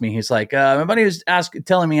he asked me, he's like, my buddy was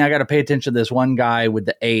telling me I got to pay attention to this one guy with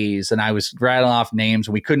the A's. And I was rattling off names,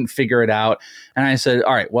 and we couldn't figure it out. And I said,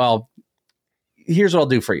 all right, well, here's what I'll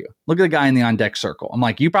do for you. Look at the guy in the on-deck circle. I'm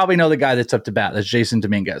like, you probably know the guy that's up to bat. That's Jason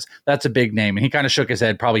Dominguez. That's a big name. And he kind of shook his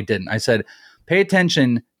head, probably didn't. I said, pay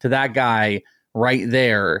attention to that guy right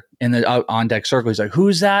there in the on-deck circle. He's like,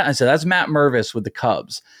 who's that? I said, that's Matt Mervis with the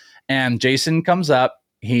Cubs. And Jason comes up.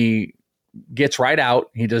 He gets right out.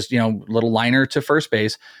 He does, little liner to first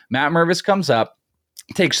base. Matt Mervis comes up.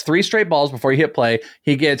 Takes 3 straight balls before he hit play.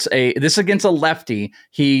 He gets this against a lefty.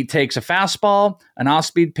 He takes a fastball, an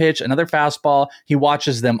off-speed pitch, another fastball. He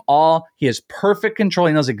watches them all. He has perfect control.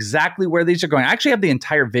 He knows exactly where these are going. I actually have the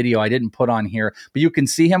entire video I didn't put on here, but you can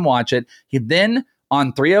see him watch it. He then,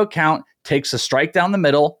 on 3-0 count, takes a strike down the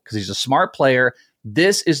middle because he's a smart player.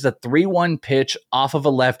 This is the 3-1 pitch off of a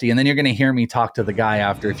lefty, and then you're going to hear me talk to the guy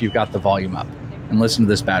after if you've got the volume up. And listen to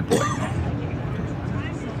this bad boy.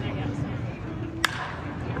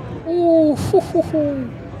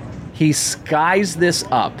 He skies this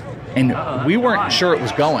up, and we weren't sure it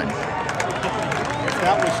was going. If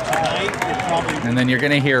that was tonight, it probably. And then you're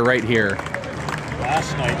going to hear right here.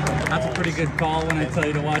 Last night. That's a pretty good call when I tell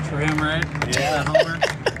you to watch for him, right? Yeah, Homer.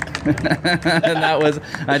 And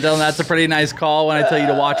I tell him that's a pretty nice call when I tell you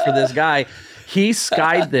to watch for this guy. He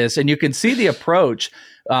skied this, and you can see the approach.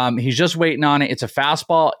 He's just waiting on it. It's a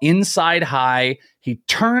fastball inside high. He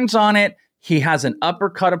turns on it. He has an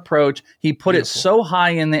uppercut approach. He put it so high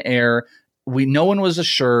in the air. No one was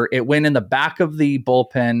assured. It went in the back of the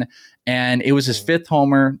bullpen, and it was his 5th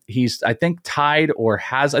homer. He's, I think, tied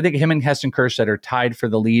I think him and Heston Kjerstad are tied for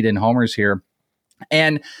the lead in homers here.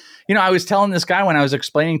 And, I was telling this guy when I was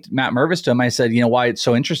explaining Matt Mervis to him, I said, why it's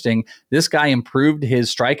so interesting. This guy improved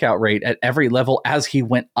his strikeout rate at every level as he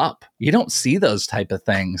went up. You don't see those type of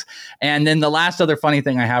things. And then the last other funny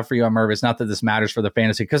thing I have for you on Mervis, not that this matters for the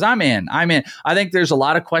fantasy, because I'm in. I think there's a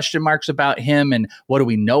lot of question marks about him and what do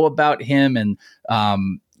we know about him. And,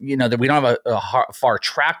 that we don't have a far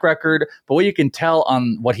track record, but what you can tell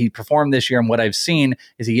on what he performed this year and what I've seen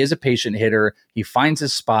is he is a patient hitter. He finds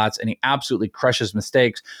his spots and he absolutely crushes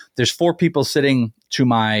mistakes. There's 4 people sitting to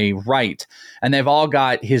my right, and they've all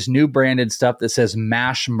got his new branded stuff that says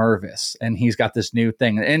Mash Mervis, and he's got this new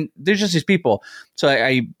thing. And there's just these people. So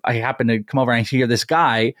I happen to come over and I hear this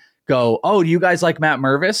guy go, "Oh, do you guys like Matt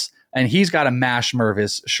Mervis?" And he's got a Mash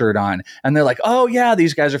Mervis shirt on. And they're like, "Oh, yeah,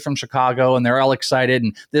 these guys are from Chicago." And they're all excited.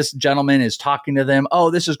 And this gentleman is talking to them. "Oh,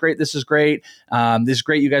 this is great. This is great. This is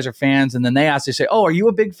great. You guys are fans." And then they say, "Oh, are you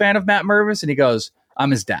a big fan of Matt Mervis?" And he goes,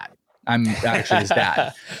 "I'm his dad. I'm actually his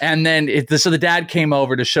dad." And then so the dad came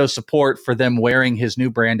over to show support for them wearing his new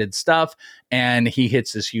branded stuff. And he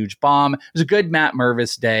hits this huge bomb. It was a good Matt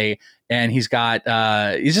Mervis day. And he's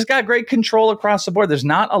just got great control across the board. There's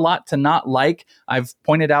not a lot to not like. I've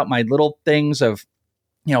pointed out my little things of,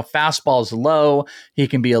 fastball's low. He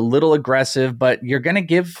can be a little aggressive, but you're going to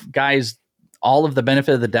give guys all of the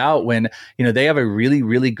benefit of the doubt when, they have a really,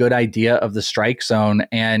 really good idea of the strike zone,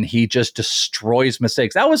 and he just destroys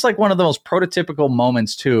mistakes. That was like one of the most prototypical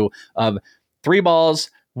moments too of 3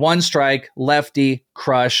 balls, 1 strike, lefty,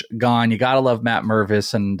 crush, gone. You got to love Matt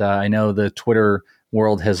Mervis. And I know the Twitter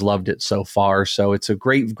world has loved it so far. So it's a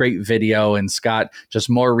great, great video. And Scott, just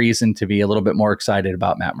more reason to be a little bit more excited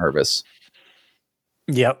about Matt Mervis.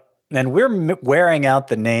 Yep. And we're wearing out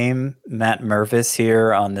the name Matt Mervis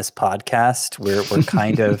here on this podcast. We're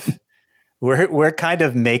kind of we're kind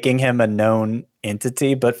of making him a known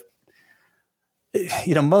entity, but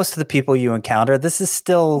most of the people you encounter, this is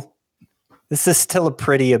still a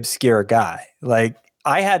pretty obscure guy. Like,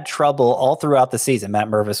 I had trouble all throughout the season. Matt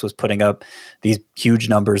Mervis was putting up these huge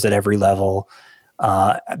numbers at every level,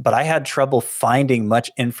 but I had trouble finding much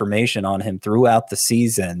information on him throughout the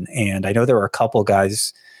season. And I know there were a couple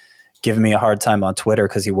guys giving me a hard time on Twitter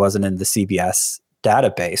because he wasn't in the CBS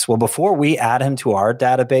database. Well, before we add him to our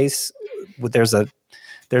database, there's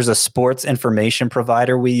a sports information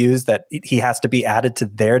provider we use that he has to be added to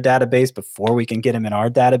their database before we can get him in our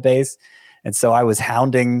database. And so I was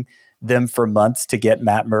hounding them for months to get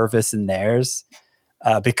Matt Mervis in theirs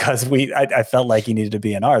because I felt like he needed to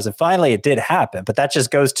be in ours. And finally it did happen, but that just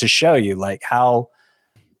goes to show you like how,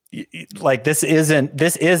 like this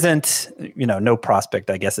isn't, no prospect,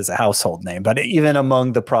 I guess, is a household name, but even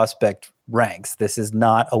among the prospect ranks, this is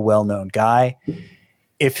not a well-known guy.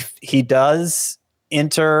 If he does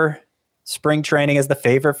enter spring training as the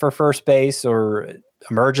favorite for first base or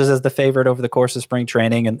emerges as the favorite over the course of spring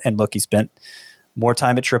training, and look, he spent more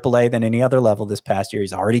time at AAA than any other level this past year.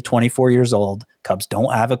 He's already 24 years old. Cubs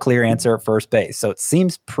don't have a clear answer at first base. So it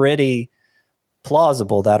seems pretty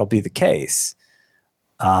plausible that'll be the case.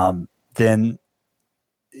 Then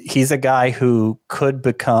he's a guy who could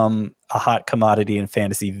become a hot commodity in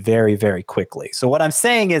fantasy very, very quickly. So what I'm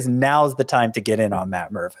saying is now's the time to get in on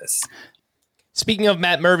Matt Mervis. Speaking of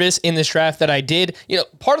Matt Mervis in this draft that I did,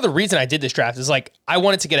 part of the reason I did this draft is like, I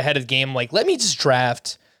wanted to get ahead of the game. Like, let me just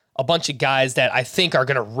draft a bunch of guys that I think are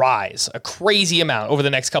going to rise a crazy amount over the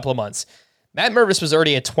next couple of months. Matt Mervis was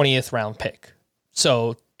already a 20th round pick.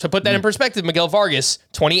 So to put that in perspective, Miguel Vargas,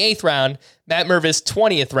 28th round, Matt Mervis,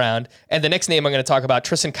 20th round. And the next name I'm going to talk about,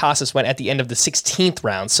 Tristan Casas, went at the end of the 16th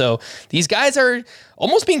round. So these guys are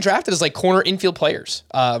almost being drafted as like corner infield players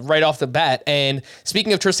right off the bat. And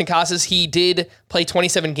speaking of Tristan Casas, he did play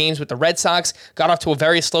 27 games with the Red Sox, got off to a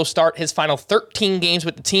very slow start. His final 13 games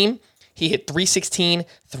with the team, he hit .316,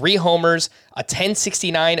 3 homers, a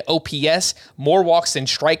 1069 OPS, more walks than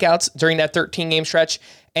strikeouts during that 13-game stretch,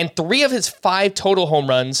 and 3 of his 5 total home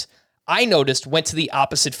runs, I noticed, went to the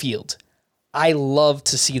opposite field. I love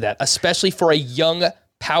to see that, especially for a young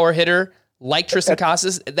power hitter like Tristan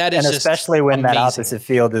Casas. That is, and especially when amazing. That opposite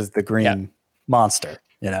field is the green monster.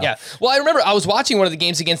 Yeah. Well, I remember I was watching one of the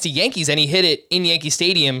games against the Yankees, and he hit it in Yankee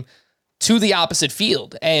Stadium to the opposite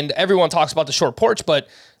field. And everyone talks about the short porch, but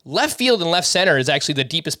left field and left center is actually the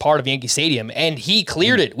deepest part of Yankee Stadium, and he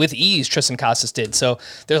cleared it with ease, Tristan Casas did. So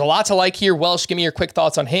there's a lot to like here. Welsh, give me your quick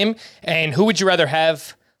thoughts on him, and who would you rather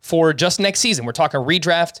have for just next season? We're talking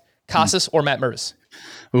redraft, Casas or Matt Mervis?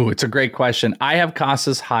 Ooh, it's a great question. I have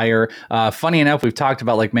Casas higher. Funny enough, we've talked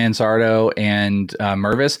about like Manzardo and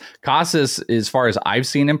Mervis. Casas, as far as I've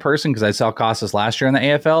seen in person, because I saw Casas last year in the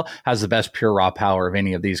AFL, has the best pure raw power of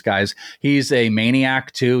any of these guys. He's a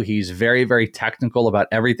maniac too. He's very, very technical about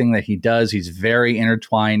everything that he does. He's very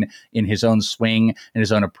intertwined in his own swing and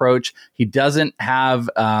his own approach. He doesn't have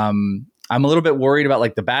I'm a little bit worried about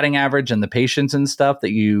like the batting average and the patience and stuff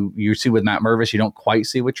that you see with Matt Mervis. You don't quite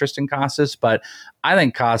see with Tristan Casas, but I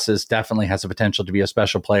think Casas definitely has the potential to be a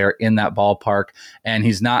special player in that ballpark, and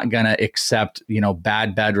he's not going to accept,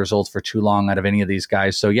 bad results for too long out of any of these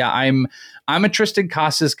guys. So yeah, I'm a Tristan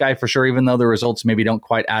Casas guy for sure, even though the results maybe don't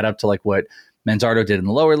quite add up to like what Manzardo did in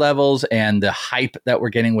the lower levels and the hype that we're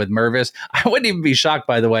getting with Mervis. I wouldn't even be shocked,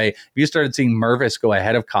 by the way, if you started seeing Mervis go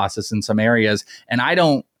ahead of Casas in some areas. And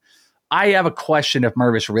I have a question if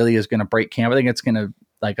Mervis really is going to break camp. I think it's going to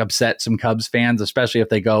like upset some Cubs fans, especially if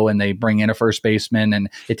they go and they bring in a first baseman and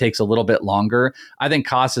it takes a little bit longer. I think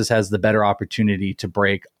Casas has the better opportunity to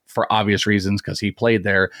break for obvious reasons because he played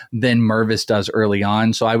there than Mervis does early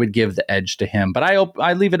on. So I would give the edge to him, but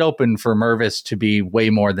I leave it open for Mervis to be way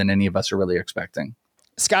more than any of us are really expecting.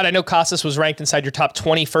 Scott, I know Casas was ranked inside your top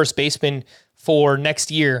 20 first baseman for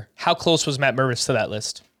next year. How close was Matt Mervis to that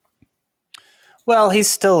list? Well, he's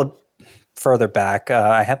still further back.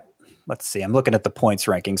 Let's see. I'm looking at the points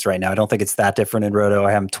rankings right now. I don't think it's that different in Roto.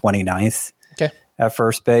 I have him 29th at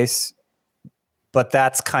first base, but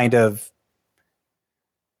that's kind of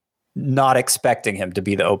not expecting him to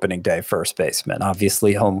be the opening day first baseman.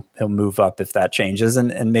 Obviously, he'll move up if that changes,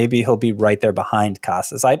 and maybe he'll be right there behind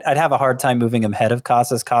Casas. I'd have a hard time moving him ahead of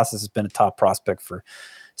Casas. Casas has been a top prospect for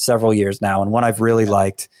several years now, and one I've really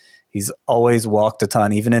liked. He's always walked a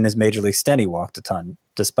ton. Even in his major league stint, he walked a ton,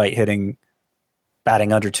 despite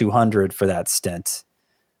batting under 200 for that stint.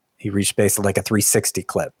 He reached base at like a 360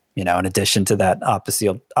 clip, in addition to that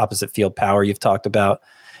opposite field power you've talked about.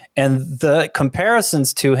 And the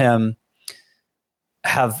comparisons to him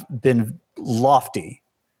have been lofty.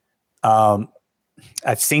 I've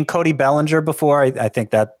seen Cody Bellinger before. I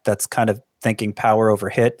think that's kind of thinking power over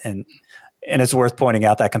hit. And it's worth pointing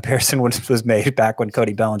out that comparison was made back when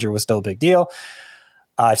Cody Bellinger was still a big deal.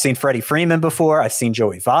 I've seen Freddie Freeman before. I've seen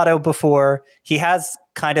Joey Votto before. He has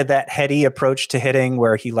kind of that heady approach to hitting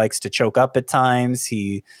where he likes to choke up at times.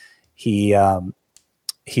 He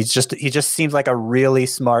just seems like a really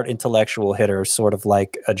smart intellectual hitter, sort of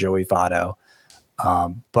like a Joey Votto.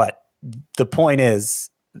 But the point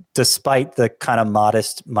is, despite the kind of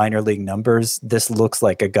modest minor league numbers, this looks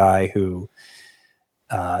like a guy who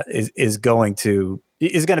is going to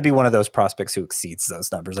be one of those prospects who exceeds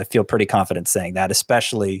those numbers. I feel pretty confident saying that,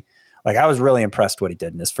 especially like I was really impressed what he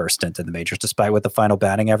did in his first stint in the majors, despite what the final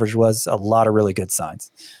batting average was. A lot of really good signs.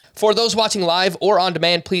 For those watching live or on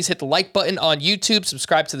demand, please hit the like button on YouTube,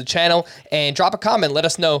 subscribe to the channel, and drop a comment. Let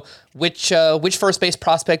us know which first base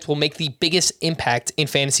prospect will make the biggest impact in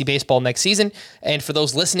fantasy baseball next season. And for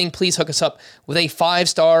those listening, please hook us up with a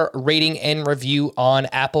 5-star rating and review on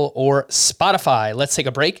Apple or Spotify. Let's take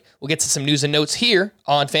a break. We'll get to some news and notes here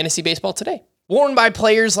on Fantasy Baseball Today. Worn by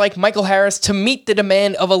players like Michael Harris to meet the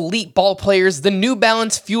demand of elite ball players, the New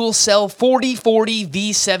Balance Fuel Cell 4040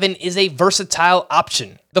 V7 is a versatile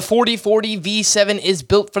option. The 4040 V7 is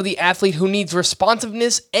built for the athlete who needs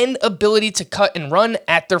responsiveness and ability to cut and run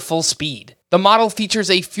at their full speed. The model features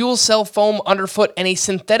a fuel cell foam underfoot and a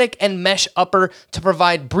synthetic and mesh upper to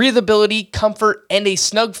provide breathability, comfort, and a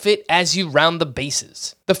snug fit as you round the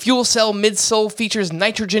bases. The fuel cell midsole features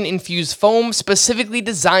nitrogen-infused foam specifically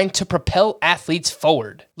designed to propel athletes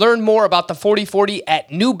forward. Learn more about the 4040 at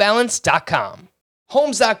newbalance.com.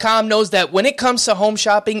 Homes.com knows that when it comes to home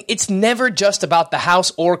shopping, it's never just about the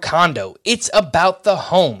house or condo. It's about the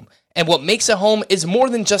home. And what makes a home is more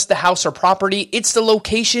than just the house or property, it's the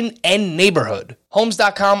location and neighborhood.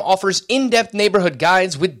 Homes.com offers in-depth neighborhood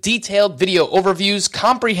guides with detailed video overviews,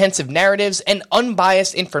 comprehensive narratives, and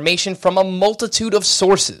unbiased information from a multitude of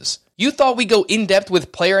sources. You thought we'd go in-depth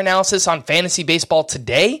with player analysis on Fantasy Baseball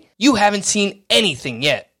Today? You haven't seen anything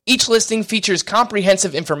yet. Each listing features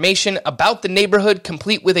comprehensive information about the neighborhood,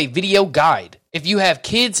 complete with a video guide. If you have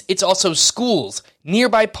kids, it's also schools,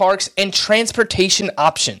 nearby parks, and transportation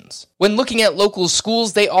options. When looking at local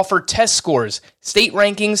schools, they offer test scores, state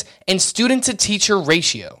rankings, and student-to-teacher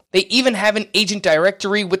ratio. They even have an agent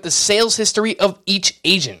directory with the sales history of each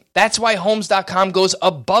agent. That's why Homes.com goes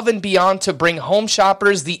above and beyond to bring home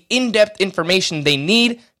shoppers the in-depth information they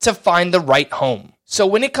need to find the right home. So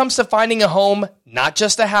when it comes to finding a home, not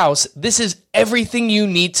just a house, this is everything you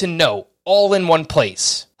need to know, all in one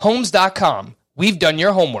place. Homes.com. We've done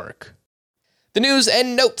your homework. The news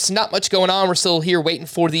and notes, not much going on. We're still here waiting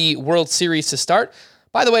for the World Series to start.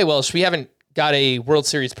 By the way, Welsh, we haven't got a World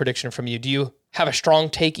Series prediction from you. Do you have a strong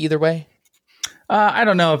take either way? I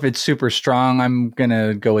don't know if it's super strong. I'm going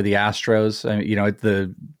to go with the Astros.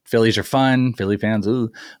 The Phillies are fun. Philly fans,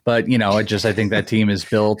 but I think that team is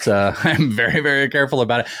built. I'm very, very careful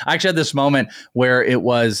about it. I actually had this moment where it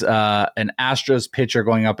was an Astros pitcher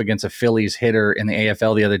going up against a Phillies hitter in the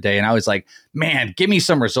AFL the other day. And I was like, man, give me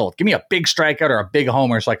some result. Give me a big strikeout or a big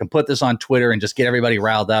homer so I can put this on Twitter and just get everybody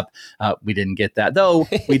riled up. We didn't get that, though.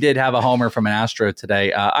 We did have a homer from an Astro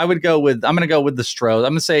today. I'm going to go with the Stros.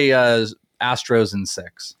 I'm going to say Astros in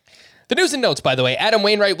 6. The news and notes, by the way, Adam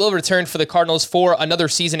Wainwright will return for the Cardinals for another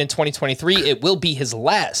season in 2023. It will be his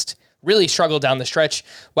last. Really struggled down the stretch.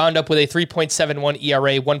 Wound up with a 3.71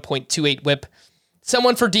 ERA, 1.28 whip.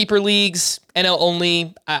 Someone for deeper leagues, NL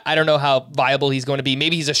only. I don't know how viable he's going to be.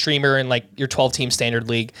 Maybe he's a streamer in like your 12-team standard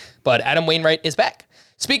league, but Adam Wainwright is back.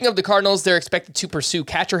 Speaking of the Cardinals, they're expected to pursue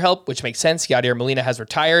catcher help, which makes sense. Yadier Molina has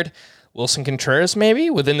retired. Wilson Contreras, maybe,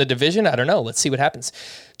 within the division. I don't know. Let's see what happens.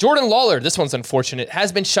 Jordan Lawler, this one's unfortunate,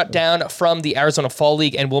 has been shut down from the Arizona Fall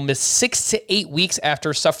League and will miss 6 to 8 weeks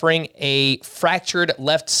after suffering a fractured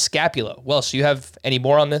left scapula. Welsh, do you have any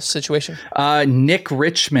more on this situation? Nick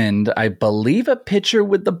Richmond, I believe a pitcher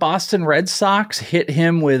with the Boston Red Sox, hit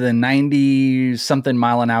him with a 90-something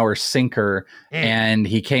mile-an-hour sinker, and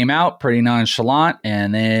he came out pretty nonchalant,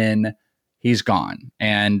 and then he's gone.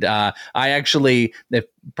 And I actually, if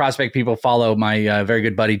prospect people follow my very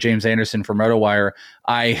good buddy James Anderson from RotoWire,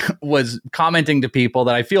 I was commenting to people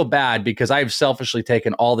that I feel bad because I've selfishly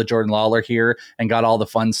taken all the Jordan Lawler here and got all the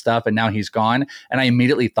fun stuff, and now he's gone. And I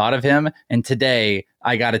immediately thought of him. And today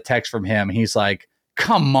I got a text from him. He's like,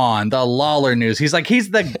 come on, the Lawler news. He's like, he's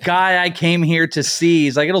the guy I came here to see.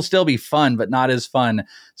 He's like, it'll still be fun, but not as fun.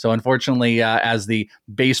 So unfortunately, as the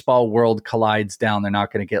baseball world collides down, they're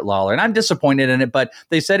not going to get Lawler. And I'm disappointed in it, but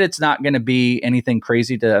they said it's not going to be anything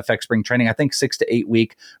crazy to affect spring training. I think 6 to 8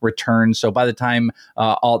 week return. So by the time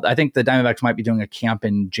I think the Diamondbacks might be doing a camp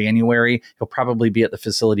in January, he'll probably be at the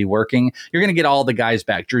facility working. You're going to get all the guys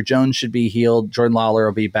back. Drew Jones should be healed. Jordan Lawler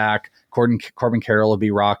will be back. Corbin Carroll will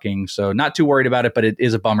be rocking. So not too worried about it, but it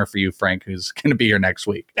is a bummer for you, Frank, who's going to be here next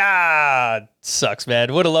week. Sucks,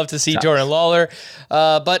 man. Would have loved to see Jordan Lawler.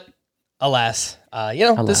 But alas,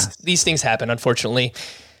 these things happen, unfortunately.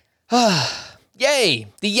 Yay.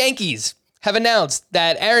 The Yankees have announced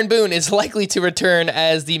that Aaron Boone is likely to return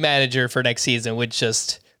as the manager for next season, which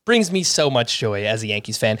just brings me so much joy as a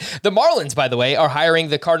Yankees fan. The Marlins, by the way, are hiring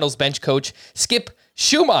the Cardinals bench coach, Skip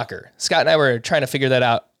Schumacher. Scott and I were trying to figure that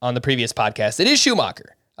out on the previous podcast. It is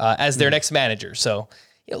Schumacher as their next manager. So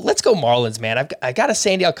let's go Marlins, man. I got a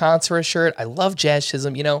Sandy Alcantara shirt. I love Jazz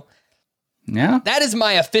Chisholm, Yeah. That is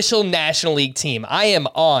my official National League team. I'm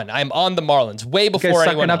on the Marlins way before anyone else.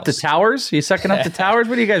 Sucking up the Towers? You sucking up the Towers?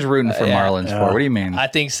 What are you guys rooting for Marlins for? What do you mean? I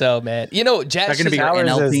think so, man. Jazz Chisholm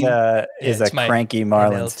is a cranky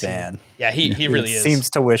Marlins fan. Yeah, he really is. Seems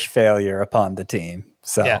to wish failure upon the team.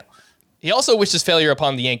 So yeah. He also wishes failure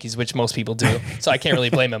upon the Yankees, which most people do. So I can't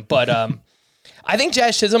really blame him. But I think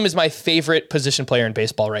Jazz Chisholm is my favorite position player in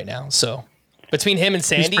baseball right now. So between him and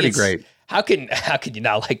Sandy, he's pretty great. How can you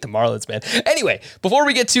not like the Marlins, man? Anyway, before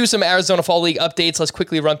we get to some Arizona Fall League updates, let's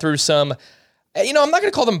quickly run through some. I'm not going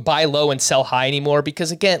to call them buy low and sell high anymore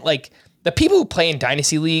because, again, like the people who play in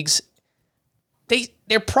Dynasty leagues,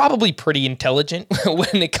 they're probably pretty intelligent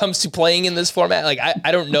when it comes to playing in this format. Like,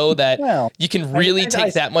 I don't know that you can really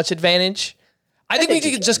take that much advantage. I think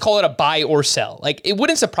we could just call it a buy or sell. Like, it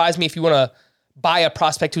wouldn't surprise me if you want to buy a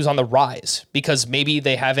prospect who's on the rise because maybe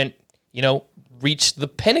they haven't, reached the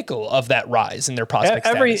pinnacle of that rise in their prospect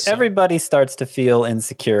status. Everybody starts to feel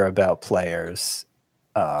insecure about players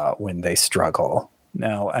when they struggle.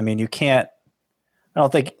 Now, I mean, you can't. I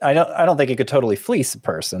don't think you could totally fleece a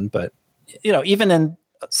person, but even in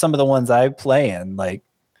some of the ones I play in, like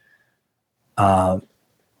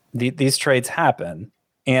these trades happen,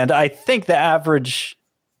 and I think the average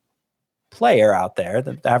player out there,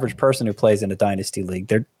 the average person who plays in a dynasty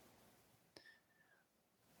league,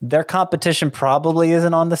 their competition probably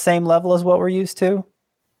isn't on the same level as what we're used to.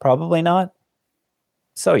 Probably not.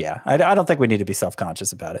 So yeah, I don't think we need to be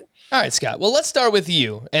self-conscious about it. All right, Scott. Well, let's start with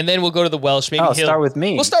you, and then we'll go to the Welsh. Maybe start with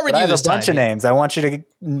me. We'll start with you this time. I have a bunch of names. I want you to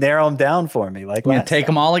narrow them down for me. Like, you take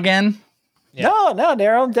them all again? Yeah. No,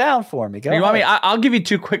 narrow them down for me. Go. You want me? I'll give you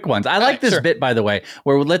two quick ones. I like this bit, by the way,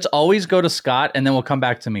 where let's always go to Scott and then we'll come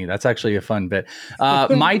back to me. That's actually a fun bit.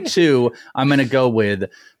 My two, I'm going to go with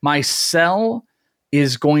my sell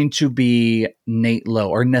is going to be Nate Lowe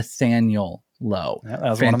or Nathaniel Lowe. Yeah, that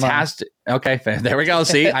was fantastic. Okay, there we go.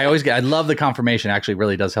 See, I love the confirmation. Actually,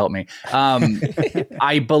 really does help me.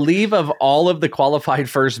 I believe of all of the qualified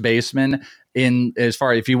first basemen, in as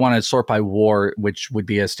far if you want to sort by WAR, which would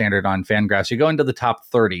be a standard on Fangraphs, you go into the top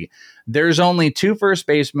 30. There's only 2 first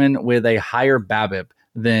basemen with a higher BABIP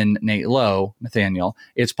than Nate Lowe, Nathaniel.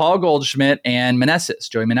 It's Paul Goldschmidt and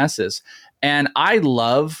Joey Meneses. And I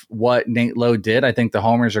love what Nate Lowe did. I think the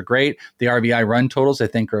homers are great. The RBI run totals, I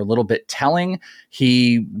think, are a little bit telling.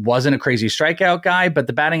 He wasn't a crazy strikeout guy, but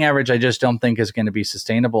the batting average, I just don't think is going to be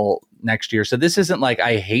sustainable next year. So this isn't like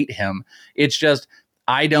I hate him. It's just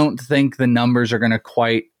I don't think the numbers are going to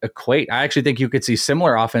quite equate. I actually think you could see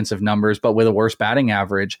similar offensive numbers, but with a worse batting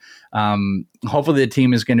average. Hopefully the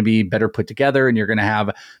team is going to be better put together, and you're going to have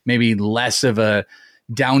maybe less of a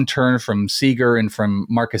downturn from Seager and from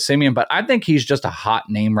Marcus Semien, but I think he's just a hot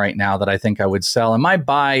name right now that I think I would sell. And my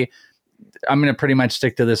buy, I'm going to pretty much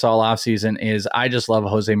stick to this all offseason, is I just love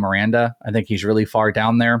Jose Miranda. I think he's really far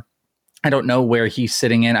down there. I don't know where he's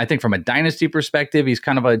sitting in. I think from a dynasty perspective, he's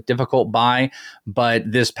kind of a difficult buy, but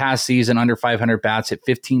this past season, under 500 bats, hit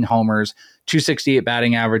 15 homers, 268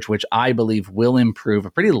 batting average, which I believe will improve.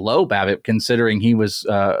 A pretty low BABIP considering he was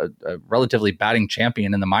a relatively batting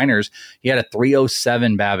champion in the minors. He had a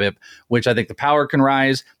 307 BABIP, which I think the power can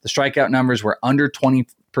rise. The strikeout numbers were under 20%.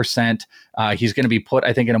 He's going to be put,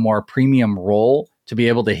 I think, in a more premium role to be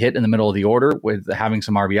able to hit in the middle of the order with having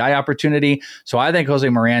some RBI opportunity. So I think Jose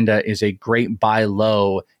Miranda is a great buy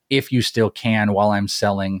low if you still can, while I'm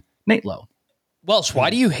selling Nate Lowe. Welsh, why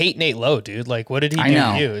do you hate Nate Lowe, dude? Like, what did he do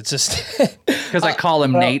to you? It's just because I call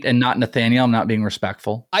him Nate and not Nathaniel. I'm not being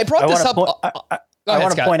respectful. I brought this up. I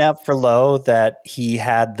want to point out for Lowe that he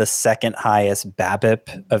had the second highest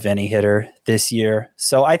BABIP of any hitter this year.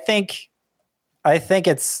 So I think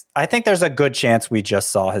there's a good chance we just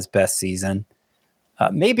saw his best season.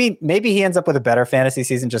 Maybe he ends up with a better fantasy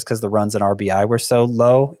season just because the runs and RBI were so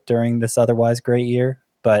low during this otherwise great year.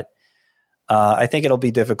 But I think it'll be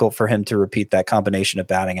difficult for him to repeat that combination of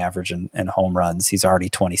batting average and home runs. He's already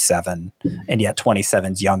 27, and yet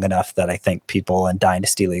 27 is young enough that I think people in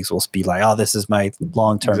dynasty leagues will be like, "Oh, this is my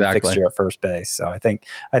long-term fixture at first base." So I think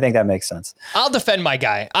that makes sense. I'll defend my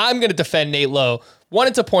guy. I'm going to defend Nate Lowe.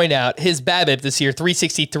 Wanted to point out his BABIP this year,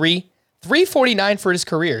 363. 349 for his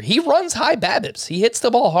career. He runs high BABIPs. He hits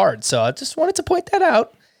the ball hard. So I just wanted to point that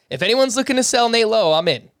out. If anyone's looking to sell Nate Lowe, I'm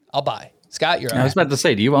in. I'll buy. Scott, you're on. I was about to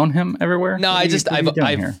say, do you own him everywhere? No,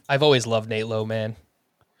 I've always loved Nate Lowe, man.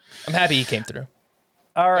 I'm happy he came through.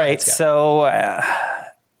 All right, so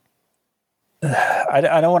I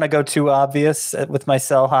don't want to go too obvious with my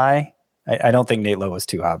sell high. I don't think Nate Lowe was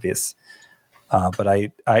too obvious,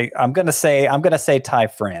 but I'm gonna say Ty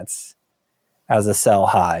France as a sell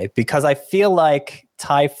high, because I feel like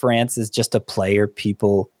Ty France is just a player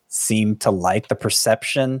people seem to like. The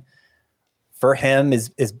perception for him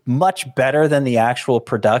is much better than the actual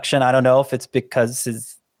production. I don't know if it's because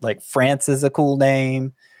France is a cool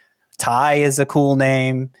name, Ty is a cool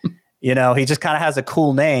name. He just kind of has a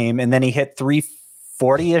cool name, and then he hit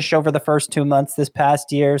 340-ish over the first 2 months this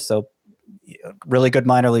past year. So really good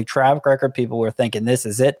minor league track record. People were thinking this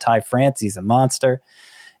is it. Ty France, he's a monster.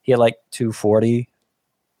 He had 240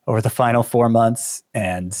 over the final 4 months,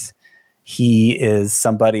 and he is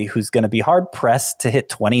somebody who's going to be hard pressed to hit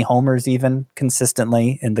 20 homers even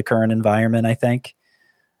consistently in the current environment. I think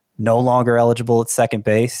no longer eligible at second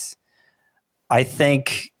base. I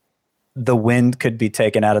think the wind could be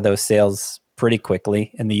taken out of those sails pretty quickly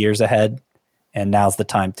in the years ahead, and now's the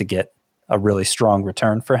time to get a really strong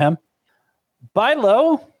return for him. Buy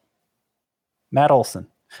low, Matt Olson.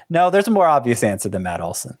 No, there's a more obvious answer than Matt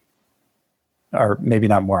Olson. Or maybe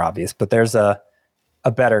not more obvious, but there's a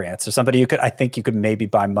better answer. Somebody I think you could maybe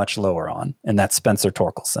buy much lower on, and that's Spencer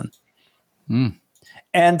Torkelson.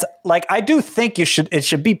 And I do think it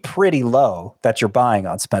should be pretty low that you're buying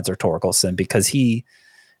on Spencer Torkelson, because he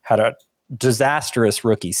had a disastrous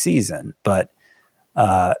rookie season, but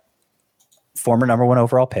former number 1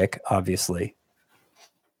 overall pick, obviously,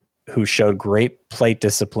 who showed great plate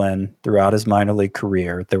discipline throughout his minor league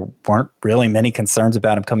career. There weren't really many concerns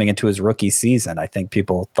about him coming into his rookie season. I think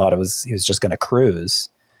people thought he was just going to cruise.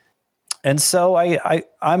 And so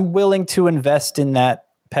I'm willing to invest in that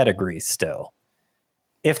pedigree still,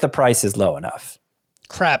 if the price is low enough.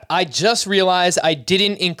 Crap. I just realized I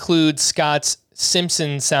didn't include Scott's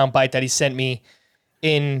Simpson soundbite that he sent me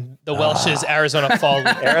in the Welsh's Arizona Fall League.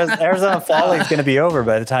 Arizona Fall League is going to be over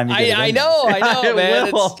by the time you get it. I know,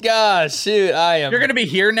 man. Gosh, shoot, I am. You're going to be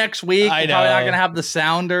here next week. I know. Probably not going to have the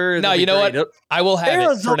sounder. No, you know what? I will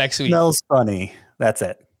have it for next week. Smells funny. That's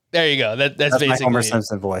it. There you go. That's my basically Homer it.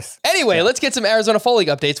 Simpson voice. Anyway, let's get some Arizona Fall League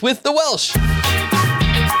updates with the Welsh.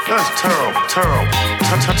 That's terrible.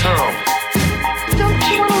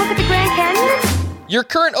 Don't you want to look at the Grand Canyon? Your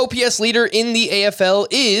current OPS leader in the AFL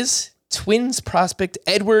is Twins prospect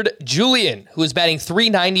Edward Julian, who is batting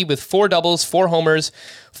 .390 with 4 doubles, 4 homers,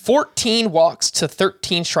 14 walks to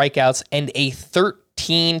 13 strikeouts, and a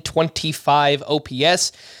 1325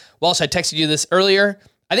 OPS. Welsh, I texted you this earlier.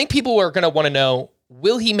 I think people are going to want to know,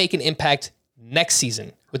 will he make an impact next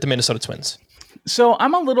season with the Minnesota Twins? So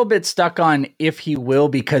I'm a little bit stuck on if he will,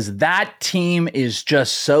 because that team is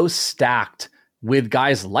just so stacked with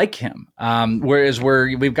guys like him. Whereas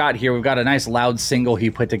we've got a nice loud single he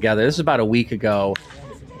put together. This is about a week ago.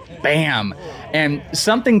 Bam. And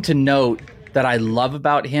something to note that I love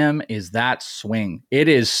about him is that swing. It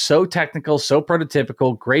is so technical, so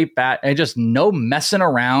prototypical, great bat, and just no messing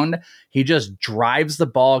around. He just drives the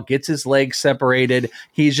ball, gets his legs separated.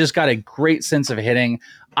 He's just got a great sense of hitting.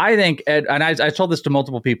 I think, Ed, and I told this to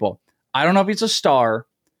multiple people, I don't know if he's a star,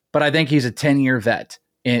 but I think he's a 10-year vet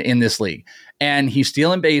in this league. And he's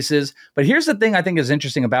stealing bases. But here's the thing I think is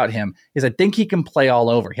interesting about him is I think he can play all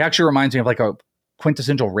over. He actually reminds me of like a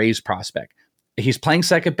quintessential Rays prospect. He's playing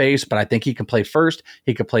second base, but I think he can play first.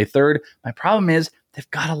 He could play third. My problem is they've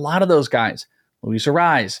got a lot of those guys. Luis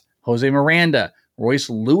Ariz, Jose Miranda, Royce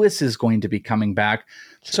Lewis is going to be coming back.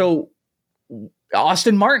 So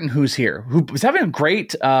Austin Martin, who's here, who's having a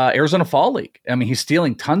great Arizona Fall League. I mean, he's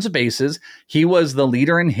stealing tons of bases. He was the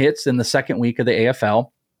leader in hits in the second week of the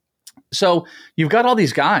AFL. So you've got all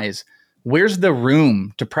these guys. Where's the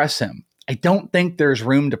room to press him? I don't think there's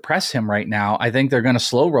room to press him right now. I think they're going to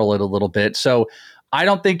slow roll it a little bit. So I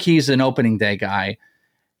don't think he's an opening day guy.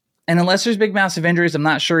 And unless there's big, massive injuries, I'm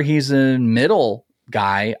not sure he's a middle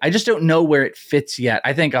guy. I just don't know where it fits yet.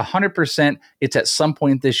 I think 100% it's at some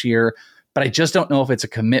point this year, but I just don't know if it's a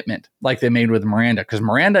commitment like they made with Miranda, because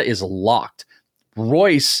Miranda is locked.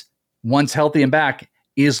 Royce, once healthy and back,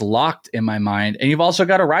 is locked in my mind. And you've also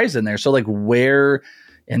got a Rise in there. So like where...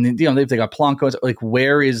 And then, they got Polanco. Like,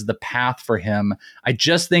 where is the path for him? I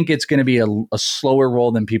just think it's going to be a slower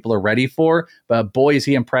roll than people are ready for. But boy, is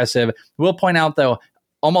he impressive. We'll point out, though,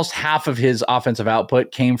 almost half of his offensive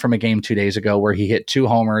output came from a game 2 days ago where he hit 2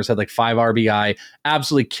 homers, had like 5 RBI,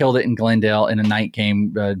 absolutely killed it in Glendale in a night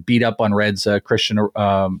game, beat up on Reds Christian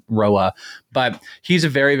Roa. But he's a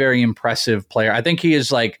very, very impressive player. I think he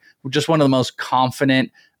is like just one of the most confident,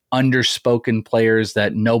 underspoken players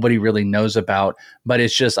that nobody really knows about. But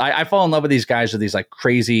it's just, I fall in love with these guys with these like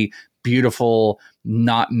crazy, beautiful,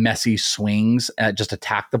 not messy swings at just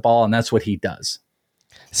attack the ball. And that's what he does.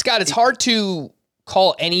 Scott, it's hard to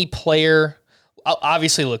call any player.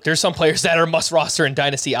 Obviously, look, there's some players that are must roster in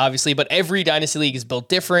Dynasty, obviously, but every Dynasty league is built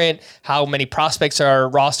different. How many prospects are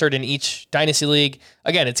rostered in each Dynasty league?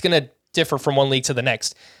 Again, it's going to differ from one league to the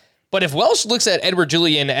next. But if Welsh looks at Edward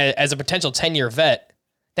Julian as a potential 10-year vet,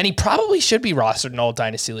 then he probably should be rostered in all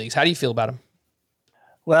Dynasty leagues. How do you feel about him?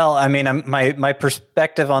 Well, I mean, my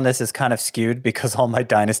perspective on this is kind of skewed because all my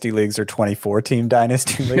Dynasty leagues are 24-team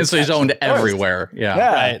Dynasty leagues. So he's owned everywhere. Yeah.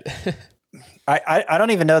 Right. I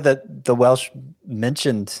don't even know that the Welsh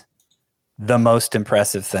mentioned the most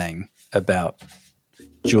impressive thing about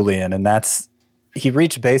Julian, and that's he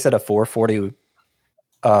reached base at a 440,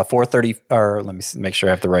 430, or let me make sure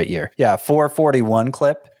I have the right year. Yeah, 441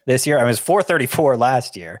 clip this year. I mean, it was 434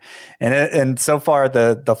 last year, and so far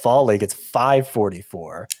the fall league it's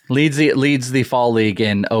 544. Leads the fall league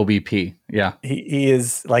in OBP. Yeah, he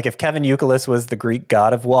is like if Kevin Youkilis was the Greek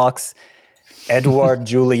god of walks, Edouard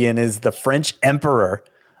Julien is the French emperor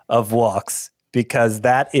of walks, because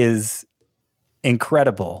that is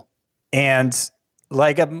incredible. And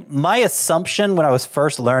like my assumption when I was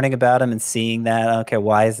first learning about him and seeing that, okay,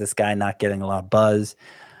 why is this guy not getting a lot of buzz?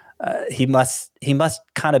 He must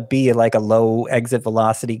kind of be like a low exit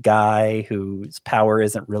velocity guy whose power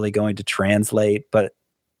isn't really going to translate, but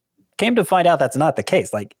came to find out that's not the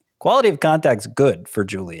case. Like quality of contact's good for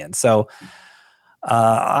Julian. So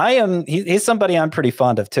he's somebody I'm pretty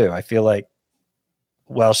fond of too. I feel like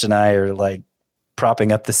Welsh and I are like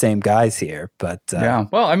propping up the same guys here, but yeah.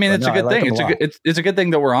 Well, I mean, it's a good thing. It's a good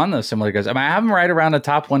thing that we're on those similar guys. I mean, I have him right around the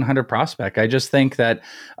top 100 prospect. I just think that,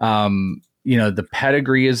 the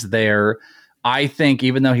pedigree is there. I think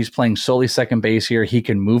even though he's playing solely second base here, he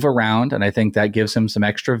can move around, and I think that gives him some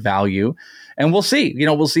extra value. And we'll see.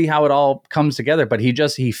 We'll see how it all comes together. But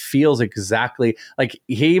he feels exactly like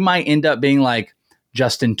he might end up being like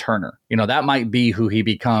Justin Turner. That might be who he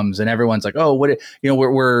becomes, and everyone's like, oh, what?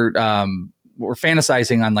 We're we're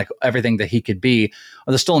fantasizing on like everything that he could be.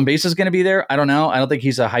 Are the stolen base is going to be there? I don't know. I don't think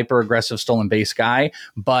he's a hyper aggressive stolen base guy,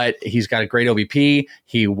 but he's got a great OBP.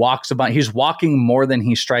 He walks about. He's walking more than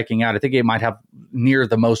he's striking out. I think he might have near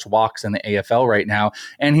the most walks in the AFL right now,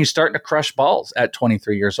 and he's starting to crush balls at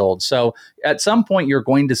 23 years old. So at some point, you're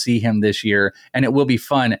going to see him this year, and it will be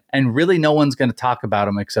fun. And really, no one's going to talk about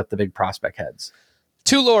him except the big prospect heads.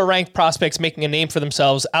 Two lower-ranked prospects making a name for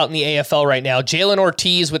themselves out in the AFL right now. Jalen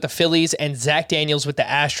Ortiz with the Phillies and Zach Daniels with the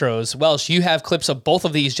Astros. Welsh, you have clips of both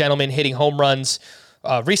of these gentlemen hitting home runs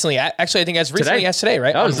recently. Actually, I think as recently as today,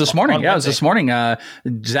 right? Oh, it was this morning. Yeah, it was this morning.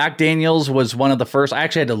 Zach Daniels was one of the first. I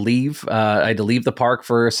actually had to leave. I had to leave the park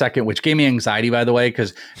for a second, which gave me anxiety, by the way,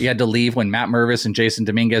 because you had to leave when Matt Mervis and Jason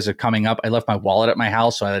Dominguez are coming up. I left my wallet at my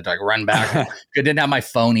house, so I had to like run back. I didn't have my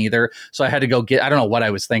phone either, so I had to go get. I don't know what I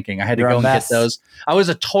was thinking. I had to go and get those. I was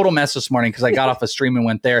a total mess this morning because I got off a stream and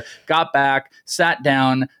went there, got back, sat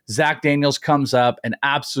down. Zach Daniels comes up and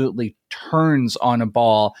absolutely turns on a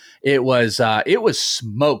ball. It was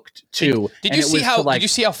smoked too. Did you see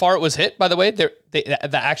how far it was hit, by the way?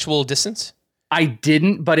 The actual distance? I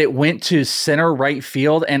didn't, but it went to center right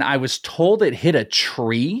field, and I was told it hit a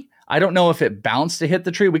tree. I don't know if it bounced to hit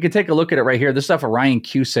the tree. We could take a look at it right here. This stuff of Ryan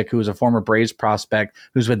Cusick, who is a former Braves prospect,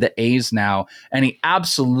 who's with the A's now, and he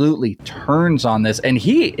absolutely turns on this. And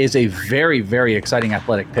he is a very, very exciting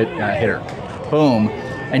athletic hitter. Boom.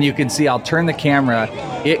 And you can see, I'll turn the camera.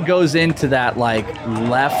 It goes into that like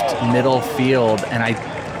left middle field, and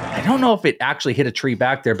I don't know if it actually hit a tree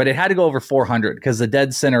back there, but it had to go over 400 because the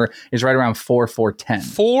dead center is right around 410.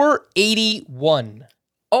 481.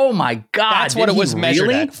 Oh my God. That's what it was measured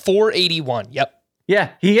at. 481. Yep.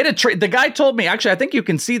 Yeah, he hit a tree. The guy told me, actually, I think you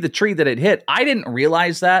can see the tree that it hit. I didn't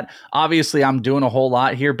realize that. Obviously, I'm doing a whole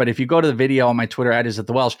lot here, but if you go to the video on my Twitter at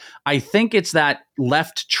 @IsItTheWelsh, I think it's that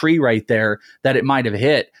left tree right there that it might have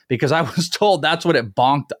hit, because I was told that's what it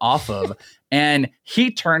bonked off of. And he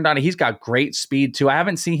turned on it. He's got great speed too. I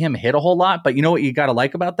haven't seen him hit a whole lot, but you know what you got to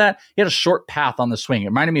like about that? He had a short path on the swing. It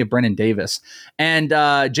reminded me of Brennan Davis. And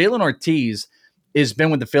Jalen Ortiz has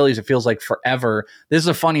been with the Phillies, it feels like forever. This is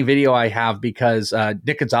a funny video I have because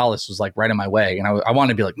Nick Gonzalez was like right in my way, and I wanted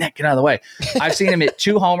to be like, Nick, get out of the way. I've seen him hit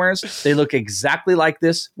 2 homers. They look exactly like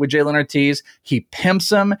this with Jalen Ortiz. He pimps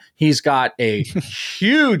them. He's got a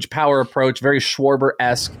huge power approach, very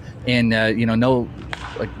Schwarber-esque, and no,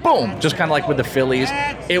 like boom, just kind of like with the Phillies.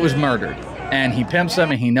 It was murdered, and he pimps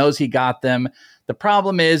them, and he knows he got them. The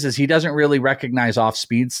problem is he doesn't really recognize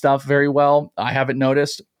off-speed stuff very well. I haven't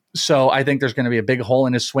noticed. So I think there's going to be a big hole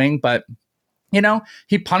in his swing, but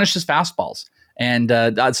he punishes fastballs. And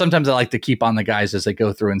sometimes I like to keep on the guys as they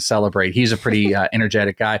go through and celebrate. He's a pretty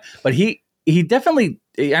energetic guy, but he definitely,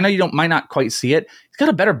 I know you might not quite see it. He's got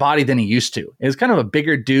a better body than he used to. He's kind of a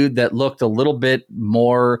bigger dude that looked a little bit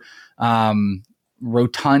more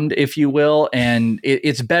rotund, if you will. And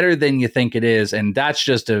it's better than you think it is. And that's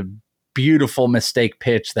just a beautiful mistake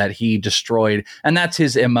pitch that he destroyed, and that's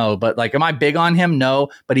his MO. But like, am I big on him? No,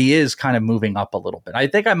 but he is kind of moving up a little bit. I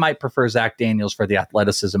think I might prefer Zach Daniels for the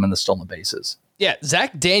athleticism and the stolen bases. Yeah,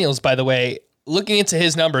 Zach Daniels, by the way, looking into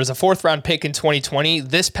his numbers, a 4th-round pick in 2020.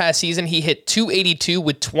 This past season, he hit .282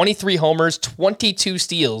 with 23 homers, 22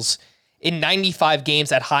 steals in 95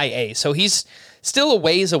 games at high A. So he's still a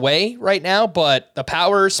ways away right now, but the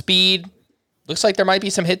power, speed, looks like there might be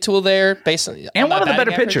some hit tool there based on and one of the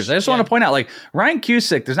better pitchers. I just want to point out, like Ryan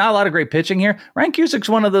Cusick, there's not a lot of great pitching here. Ryan Cusick's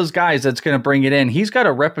one of those guys that's going to bring it in. He's got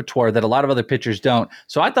a repertoire that a lot of other pitchers don't.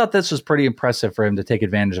 So I thought this was pretty impressive for him to take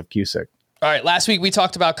advantage of Cusick. All right, last week we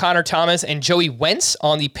talked about Connor Thomas and Joey Wentz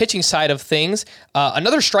on the pitching side of things.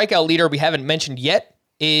 Another strikeout leader we haven't mentioned yet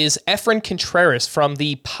is Efren Contreras from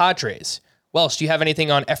the Padres. Welsh, do you have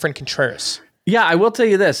anything on Efren Contreras? Yeah, I will tell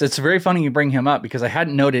you this. It's very funny you bring him up because I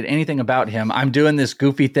hadn't noted anything about him. I'm doing this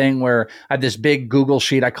goofy thing where I have this big Google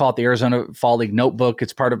sheet. I call it the Arizona Fall League Notebook.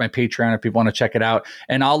 It's part of my Patreon if people want to check it out.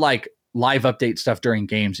 And I'll like live update stuff during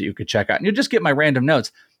games that you could check out. And you'll just get my random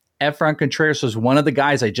notes. Efren Contreras was one of the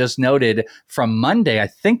guys I just noted from Monday, I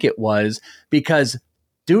think it was, because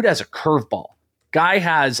dude has a curveball. Guy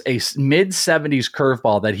has a mid-70s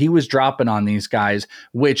curveball that he was dropping on these guys,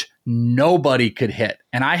 which nobody could hit.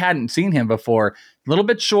 And I hadn't seen him before. A little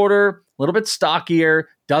bit shorter, a little bit stockier,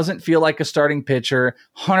 doesn't feel like a starting pitcher,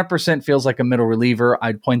 100% feels like a middle reliever.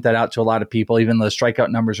 I'd point that out to a lot of people, even though the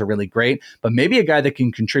strikeout numbers are really great. But maybe a guy that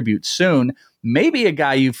can contribute soon, maybe a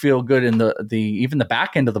guy you feel good in the even the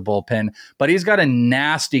back end of the bullpen, but he's got a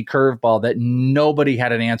nasty curveball that nobody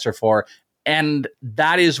had an answer for. And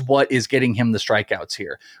that is what is getting him the strikeouts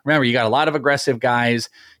here. Remember, you got a lot of aggressive guys.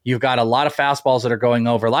 You've got a lot of fastballs that are going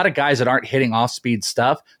over, a lot of guys that aren't hitting off-speed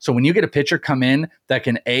stuff. So when you get a pitcher come in that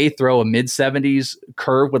can throw a mid-70s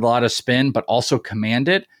curve with a lot of spin, but also command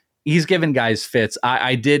it, he's giving guys fits.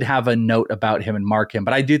 I did have a note about him and mark him,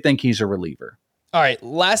 but I do think he's a reliever. All right,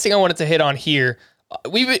 last thing I wanted to hit on here.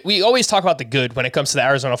 We always talk about the good when it comes to the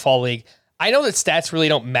Arizona Fall League. I know that stats really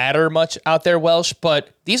don't matter much out there, Welsh, but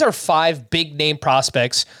these are 5 big-name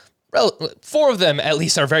prospects. 4 of them, at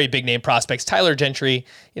least, are very big-name prospects. Tyler Gentry,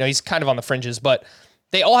 he's kind of on the fringes, but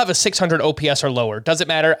they all have a 600 OPS or lower. Does it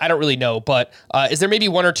matter? I don't really know, but is there maybe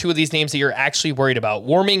 1 or 2 of these names that you're actually worried about?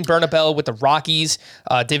 Warming Bernabel with the Rockies,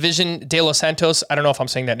 Division de los Santos, I don't know if I'm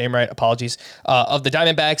saying that name right, apologies, of the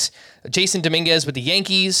Diamondbacks, Jason Dominguez with the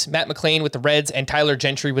Yankees, Matt McClain with the Reds, and Tyler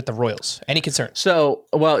Gentry with the Royals. Any concerns? So,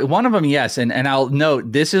 well, one of them, yes, and I'll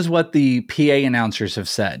note, this is what the PA announcers have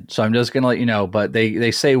said, so I'm just going to let you know, but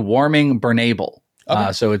they say Warming Bernabel.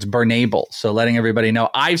 Okay. So it's Bernabel. So letting everybody know,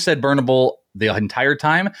 I've said Bernabel the entire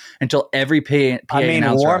time until every PA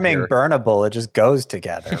announcer warming burnable, it just goes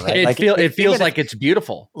together, right? It feels like it's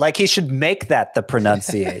beautiful. Like he should make that the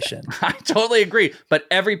pronunciation. I totally agree. But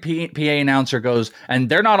every PA announcer goes, and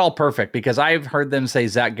they're not all perfect because I've heard them say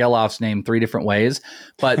Zach Geloff's name 3 different ways,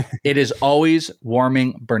 but it is always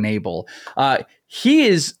Warming Bernabel. He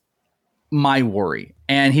is my worry.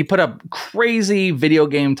 And he put up crazy video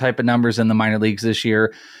game type of numbers in the minor leagues this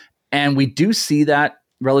year. And we do see that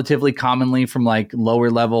relatively commonly from like lower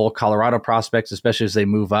level Colorado prospects, especially as they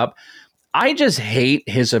move up. I just hate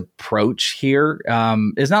his approach here.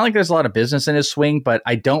 It's not like there's a lot of business in his swing, but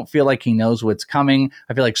I don't feel like he knows what's coming.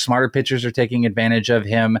 I feel like smarter pitchers are taking advantage of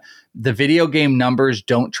him. The video game numbers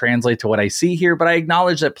don't translate to what I see here, but I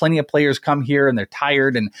acknowledge that plenty of players come here and they're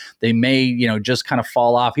tired and they may, just kind of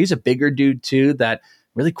fall off. He's a bigger dude too that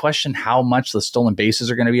really question how much the stolen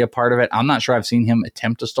bases are going to be a part of it. I'm not sure I've seen him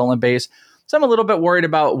attempt a stolen base. So I'm a little bit worried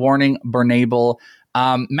about Warming Bernabel.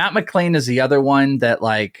 Matt McClain is the other one that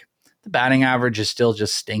the batting average is still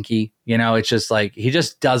just stinky. It's just like, he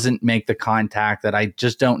just doesn't make the contact that I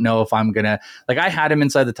just don't know if I'm going to, I had him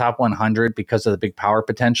inside the top 100 because of the big power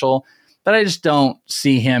potential, but I just don't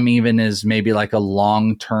see him even as maybe like a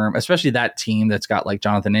long-term, especially that team that's got like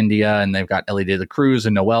Jonathan India and they've got Ellie De La Cruz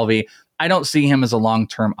and Noelvi. I don't see him as a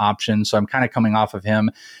long-term option, so I'm kind of coming off of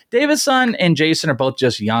him. Davison and Jason are both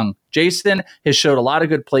just young. Jason has showed a lot of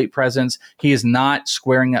good plate presence. He is not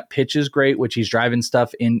squaring up pitches great, which he's driving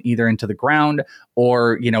stuff in either into the ground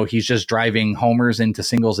or, he's just driving homers into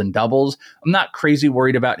singles and doubles. I'm not crazy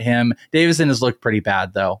worried about him. Davison has looked pretty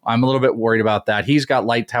bad, though. I'm a little bit worried about that. He's got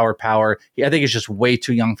light tower power. I think he's just way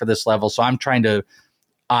too young for this level, so I'm trying to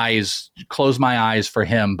close my eyes for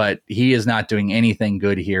him, but he is not doing anything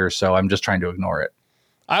good here, so I'm just trying to ignore it.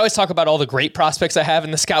 I always talk about all the great prospects I have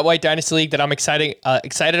in the Scott White Dynasty League that I'm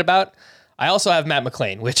excited about. I also have Matt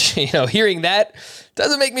McClain, which, hearing that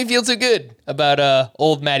doesn't make me feel too good about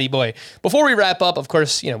old Matty boy. Before we wrap up, of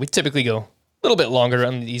course, we typically go a little bit longer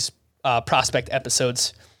on these prospect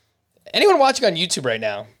episodes. Anyone watching on YouTube right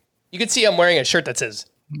now, you can see I'm wearing a shirt that says,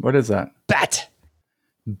 what is that?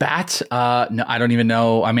 Bat. No, I don't even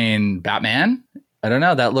know. I mean, Batman? I don't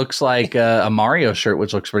know. That looks like a Mario shirt,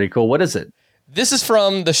 which looks pretty cool. What is it? This is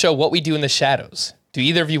from the show What We Do in the Shadows. Do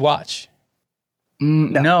either of you watch?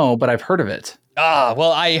 No, but I've heard of it.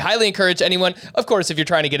 Well, I highly encourage anyone. Of course, if you're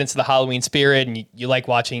trying to get into the Halloween spirit and you like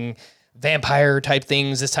watching vampire type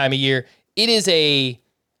things this time of year, it is a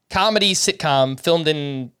comedy sitcom filmed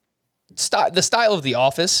in the style of The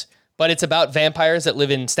Office, but it's about vampires that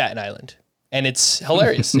live in Staten Island. And it's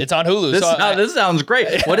hilarious. It's on Hulu. This sounds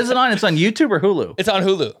great. What is it on? It's on YouTube or Hulu? It's on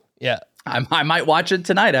Hulu. Yeah. I might watch it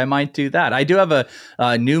tonight. I might do that. I do have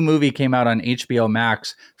a new movie came out on HBO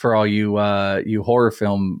Max for all you horror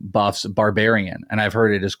film buffs, Barbarian, and I've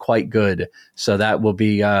heard it is quite good. So that will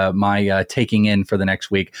be my taking in for the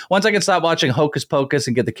next week. Once I can stop watching Hocus Pocus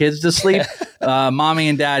and get the kids to sleep, mommy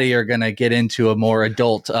and daddy are going to get into a more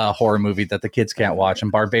adult horror movie that the kids can't watch,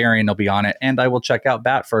 and Barbarian will be on it, and I will check out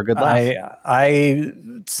Bat for a good laugh. I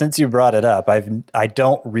since you brought it up, I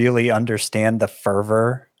don't really understand the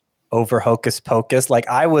fervor over Hocus Pocus.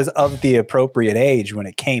 I was of the appropriate age when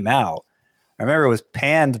it came out. I remember it was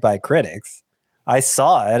panned by critics. I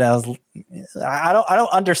saw it. I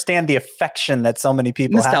don't understand the affection that so many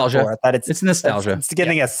people have for it. That it's nostalgia. It's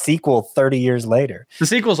getting a sequel 30 years later. The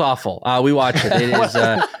sequel's awful. We watched it. It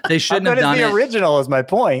is. They shouldn't have done it. The original is my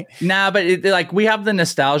point. Nah, but we have the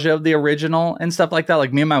nostalgia of the original and stuff like that.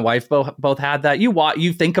 Like me and my wife both had that.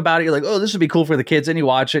 You think about it. You're like, oh, this would be cool for the kids, and you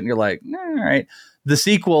watch it, and you're like, all right. The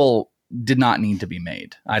sequel did not need to be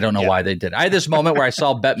made. I don't know why they did. I had this moment where I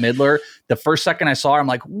saw Bette Midler. The first second I saw her, I'm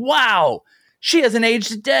like, wow, she hasn't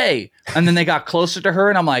aged a day. And then they got closer to her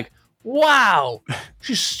and I'm like, wow,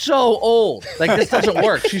 she's so old. Like, this doesn't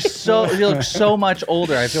work. She looks so much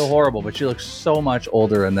older. I feel horrible, but she looks so much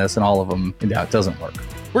older in this and all of them. Yeah, it doesn't work.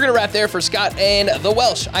 We're going to wrap there for Scott and the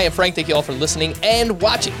Welsh. I am Frank. Thank you all for listening and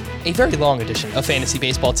watching a very long edition of Fantasy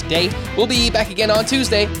Baseball today. We'll be back again on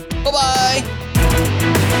Tuesday. Bye-bye.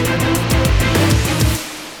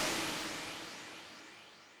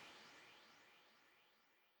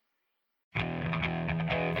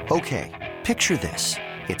 Okay, picture this.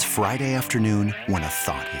 It's Friday afternoon when a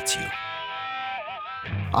thought hits you.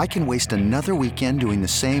 I can waste another weekend doing the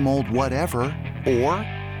same old whatever, or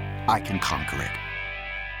I can conquer it.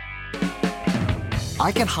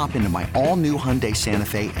 I can hop into my all-new Hyundai Santa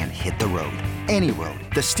Fe and hit the road. Any road.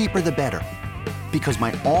 The steeper, the better. Because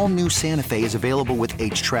my all-new Santa Fe is available with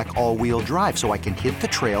H-Track all-wheel drive, so I can hit the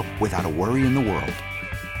trail without a worry in the world.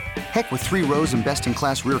 Heck, with 3 rows and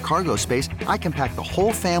best-in-class rear cargo space, I can pack the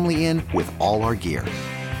whole family in with all our gear.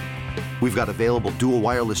 We've got available dual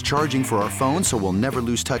wireless charging for our phones, so we'll never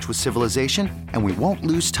lose touch with civilization, and we won't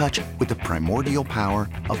lose touch with the primordial power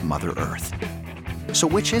of Mother Earth. So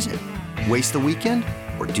which is it? Waste the weekend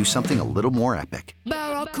or do something a little more epic?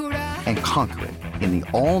 And conquer it in the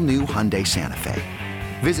all-new Hyundai Santa Fe.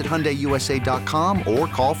 Visit HyundaiUSA.com or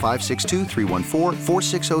call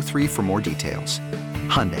 562-314-4603 for more details.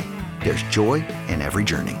 Hyundai, there's joy in every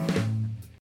journey.